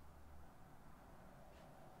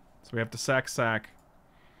 So we have to sack.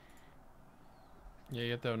 Yeah,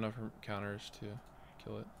 you have to have enough counters to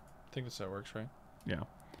kill it. I think that's how it works, right? Yeah.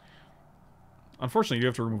 Unfortunately, you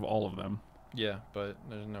have to remove all of them. Yeah, but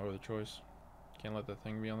there's no other choice. Can't let that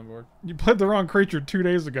thing be on the board. You played the wrong creature 2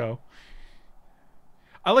 days ago.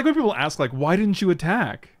 I like when people ask, like, why didn't you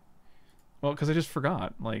attack? Well, because I just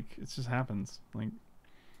forgot. Like, it just happens. Like,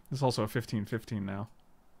 this is also a 15-15 now.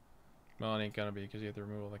 Well, it ain't gonna be because you have to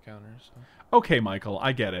remove all the counters. So. Okay, Michael,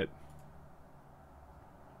 I get it.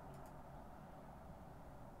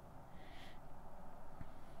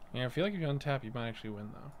 Yeah, I feel like if you untap, you might actually win,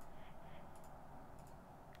 though.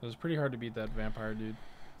 It's pretty hard to beat that vampire dude.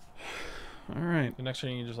 All right. The next turn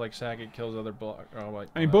you can just like sack it, kills other block. Oh, like,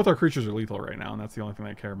 I mean, both our creatures are lethal right now, and that's the only thing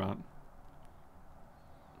I care about.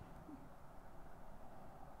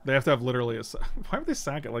 They have to have literally a... Why would they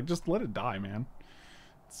sack it? Like, just let it die, man.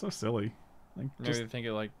 It's so silly. Like, maybe just... they think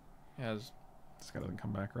it like has... This guy doesn't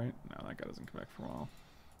come back, right? No, that guy doesn't come back for a while.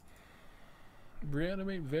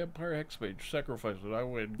 Reanimate vampire hexmage. Sacrifice it. I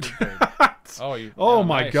win. Good game. Oh, you. Oh yeah,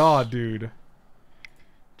 my nice. god, dude.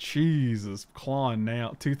 Jesus. Claw and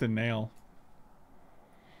nail. Tooth and nail.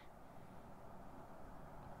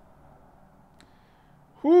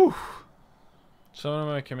 Whew. Someone in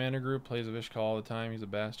my commander group plays a Vishkal all the time. He's a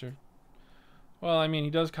bastard. Well, I mean, he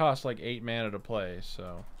does cost like 8 mana to play,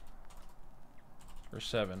 so... Or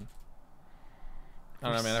 7. I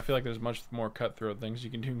don't know, man. I feel like there's much more cutthroat things you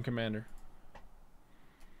can do in commander.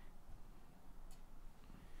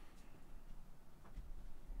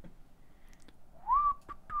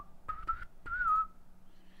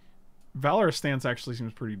 Valor's stance actually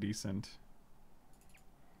seems pretty decent.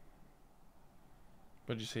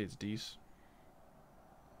 What'd you say? It's decent.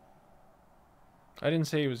 I didn't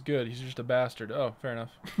say he was good. He's just a bastard. Oh, fair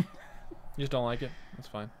enough. You just don't like it. That's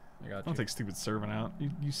fine. I got you. Don't take stupid servant out.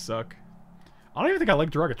 You suck. I don't even think I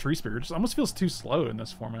like Draga Tree Speaker. It just almost feels too slow in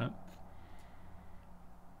this format.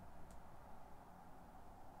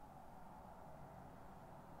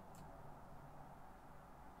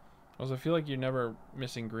 Also, I feel like you're never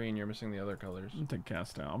missing green. You're missing the other colors. I'll take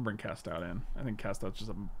Cast Out. I'll bring Cast Out in. I think Cast Out's just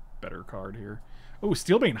a better card here. Oh,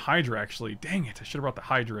 Steelbane Hydra, actually. Dang it. I should have brought the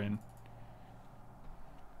Hydra in.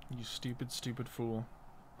 You stupid, stupid fool.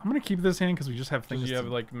 I'm going to keep this hand because we just have things Because you have,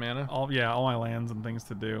 like, mana? all my lands and things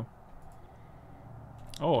to do.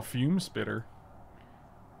 Oh, a Fume Spitter.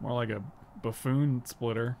 More like a Buffoon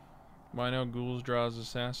Splitter. Why no Ghouls draws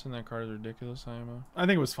Assassin? That card is ridiculous, IMO. I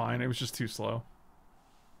think it was fine. It was just too slow.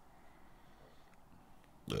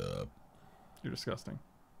 You're disgusting.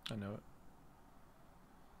 I know it.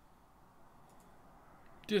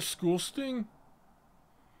 Disgusting?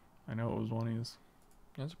 I know it was one of these.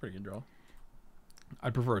 That's a pretty good draw.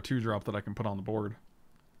 I'd prefer a 2-drop that I can put on the board.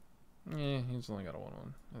 Yeah, he's only got a 1-1.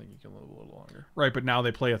 I think he can live a little longer. Right, but now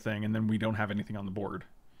they play a thing, and then we don't have anything on the board.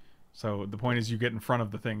 So the point is you get in front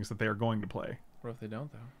of the things that they are going to play. What if they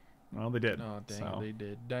don't, though? Well, they did. Oh, dang so. it, they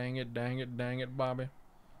did. Dang it, dang it, dang it, Bobby.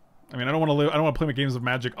 I mean, I don't want to play my games of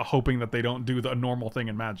Magic hoping that they don't do the normal thing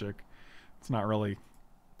in Magic. It's not really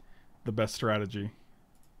the best strategy.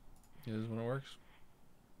 It is when it works.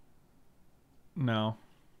 No.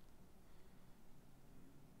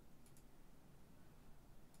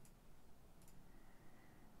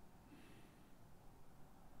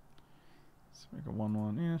 Let's make a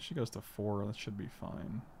 1/1. Yeah, she goes to 4. That should be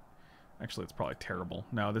fine. Actually, it's probably terrible.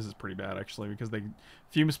 No, this is pretty bad, actually, because they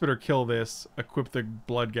Fume Spitter, kill this, equip the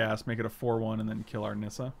Blood Gas, make it a 4/1, and then kill our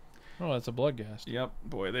Nissa. Oh, that's a blood gas. Yep.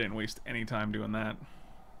 Boy, they didn't waste any time doing that.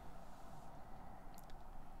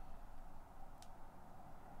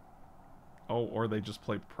 Oh, or they just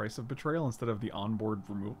play Price of Betrayal instead of the onboard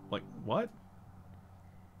remove. Like, what?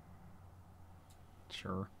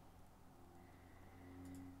 Sure.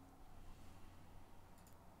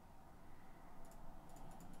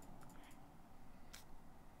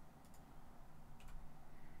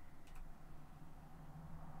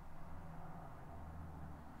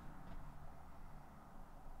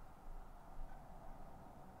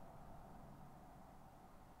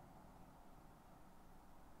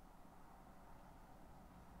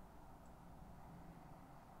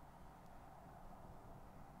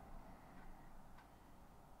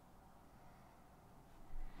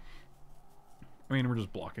 I mean, we're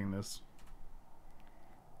just blocking this.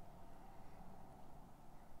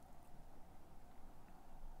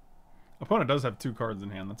 Opponent does have 2 cards in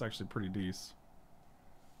hand. That's actually pretty decent.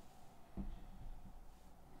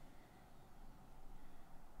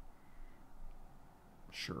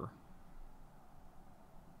 Sure.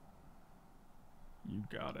 You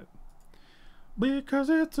got it. Because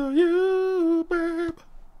it's a you, babe.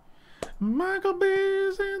 Michael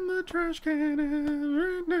B's in the trash can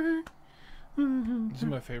every day. This is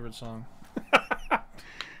my favorite song.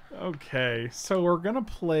 Okay, so we're gonna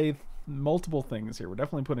play multiple things here. We're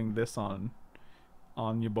definitely putting this on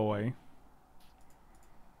your boy.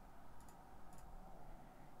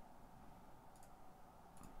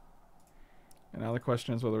 And now the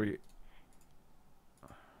question is whether we...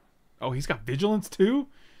 Oh, he's got Vigilance too?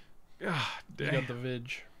 Ah, You damn. got the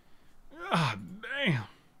Vig. Ah, damn.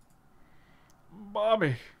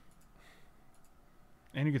 Bobby.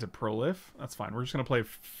 And you get to Prolif. That's fine. We're just going to play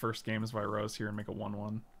first games by Rose here and make a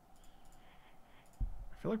 1/1. I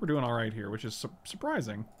feel like we're doing all right here, which is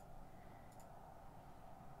surprising.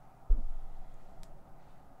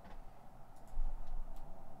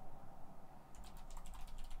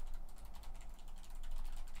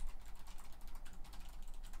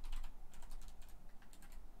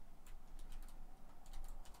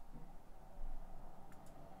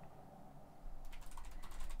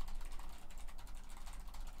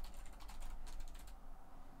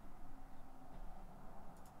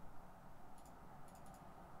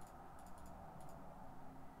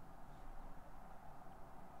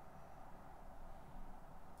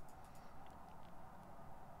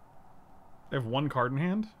 They have 1 card in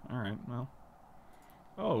hand? Alright, well.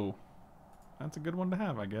 Oh. That's a good one to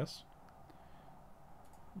have, I guess.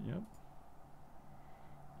 Yep.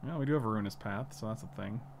 Well, we do have a Ruinous Path, so that's a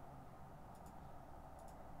thing.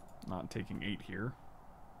 Not taking 8 here.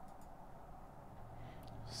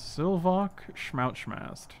 Sylvok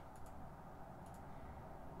Schmautschmast.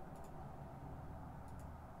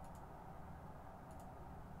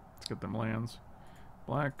 Let's get them lands.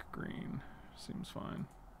 Black, green. Seems fine.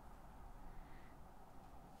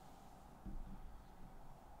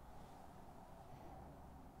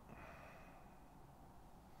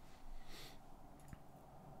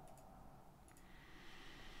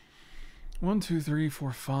 One, two, three,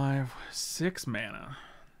 four, five, 6 mana.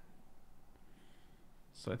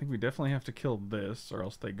 So I think we definitely have to kill this, or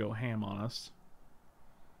else they go ham on us.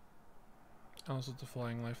 Also, it's a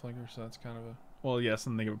flying lifelinker, so that's kind of a... Well, yes,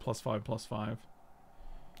 and they give it +5/+5.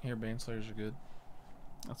 Here, Baneslayers are good.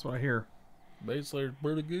 That's what I hear. Baneslayer's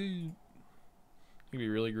pretty good. You can be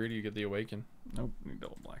really greedy to get the Awaken. Nope, need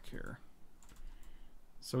double black here.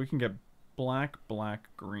 So we can get black, black,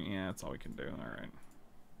 green. Yeah, that's all we can do. Alright.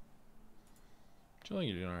 I think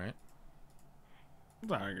you're doing alright. I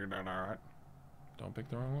think you're doing alright. Don't pick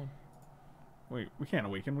the wrong one. Wait, we can't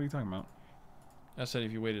awaken. What are you talking about? I said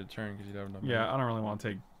if you waited a turn because you'd have enough. Yeah, I don't really want to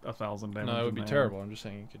take 1,000 damage. No, it would be terrible. I'm just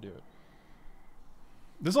saying you could do it.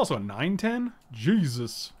 This is also a 9/10?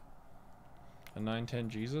 Jesus. A 9/10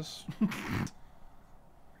 Jesus?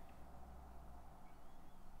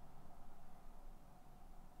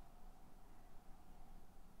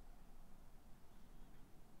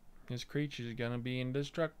 This creature's gonna be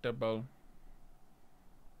indestructible.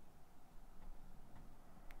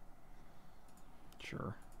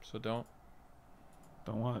 Sure. So don't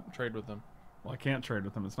what? trade with them. Well, I can't trade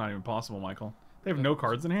with them. It's not even possible, Michael. They have no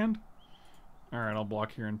cards in hand? Alright, I'll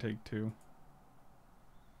block here and take 2.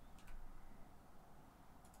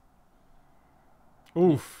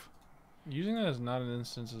 Oof. Using that as not an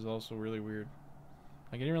instance is also really weird.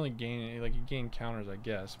 Like, you didn't really gain any, like, you gain counters, I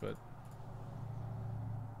guess, but...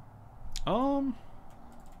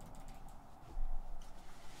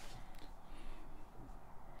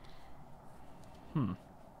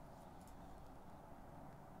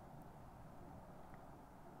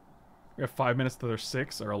 We have 5 minutes to their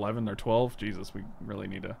 6 or 11 or 12. Jesus, we really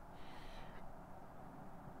need to.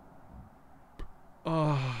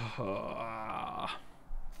 How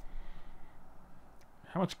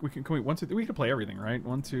much we can we 1, 2, we can play everything, right?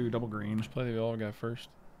 1, 2, double green. Just play the yellow guy first.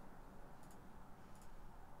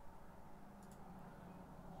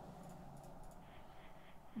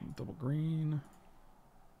 Double green.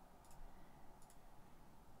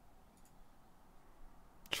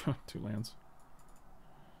 2 lands.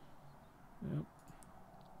 Yep.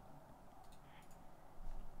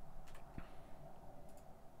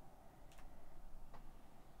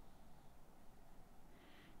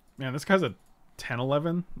 Man, this guy's a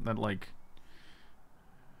 10/11. That, like,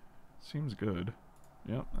 seems good.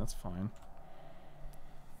 Yep, that's fine.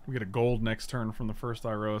 We get a gold next turn from the first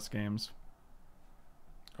Iroas games.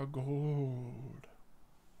 A gold.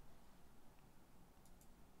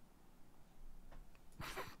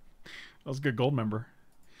 That was a good gold member.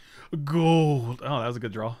 Gold. Oh, that was a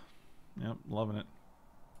good draw. Yep, loving it.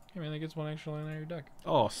 Hey man, that gets 1 extra land out of your deck.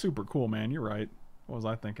 Oh, super cool, man. You're right. What was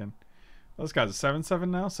I thinking? Well, this guy's a 7/7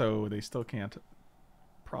 now, so they still can't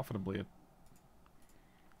profitably.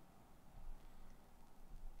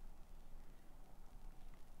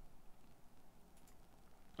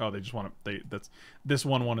 Oh, they just want to. This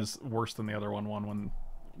 1/1 is worse than the other 1/1 when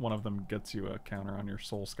one of them gets you a counter on your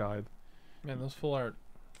Soul Scythe. Man, those full art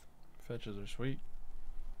fetches are sweet.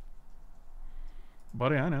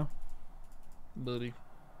 Buddy, I know. Buddy.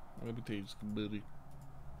 Let me tell you, buddy.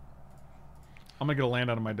 I'm gonna get a land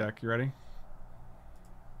out of my deck. You ready?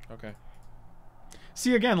 Okay.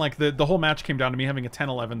 See, again, like the whole match came down to me having a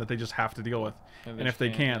 10/11 that they just have to deal with, And and if they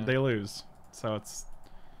can't, they lose. So it's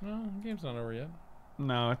No, the game's not over yet.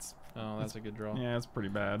 no, it's Oh, that's a good draw. yeah, it's pretty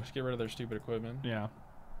bad. Just get rid of their stupid equipment. Yeah,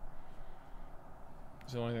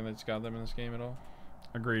 It's the only thing that's got them in this game at all.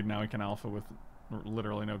 agreed. Now we can alpha with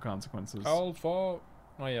literally no consequences. Alpha. Oh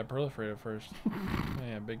yeah, proliferate at first. Oh,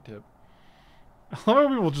 yeah, big tip. A lot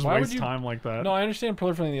of people just Why would waste you- time like that. No, I understand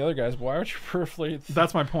proliferating the other guys, but why would you proliferate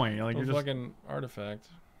That's my point. Like a you're just fucking artifact?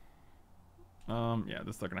 yeah,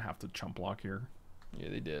 they're gonna have to chump block here. Yeah,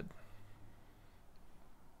 they did.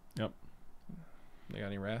 Yep. They got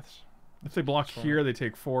any wraths? If they block Fine. here, they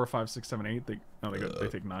take 4, 5, 6, 7, 8. They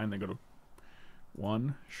take 9. They go to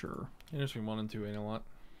 1. Sure. Between 1 and 2 ain't a lot.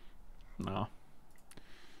 No.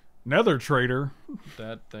 Nether Trader.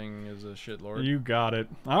 That thing is a shit lord. You got it.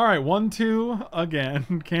 All right, 1, 2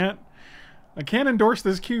 again. I can't endorse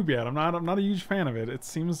this cube yet. I'm not a huge fan of it. It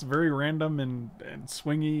seems very random and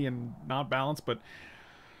swingy and not balanced, but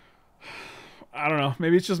I don't know.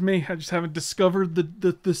 Maybe it's just me. I just haven't discovered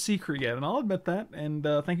the secret yet, and I'll admit that. And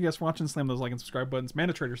thank you guys for watching. Slam those like and subscribe buttons.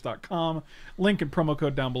 ManaTraders.com. Link and promo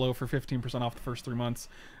code down below for 15% off the first 3 months.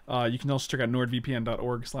 You can also check out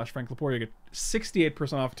nordvpn.org/FrankLepore. You get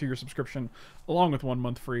 68% off to your subscription, along with 1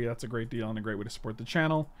 month free. That's a great deal and a great way to support the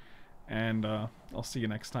channel. And I'll see you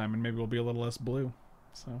next time, and maybe we'll be a little less blue.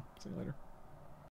 So, see you later.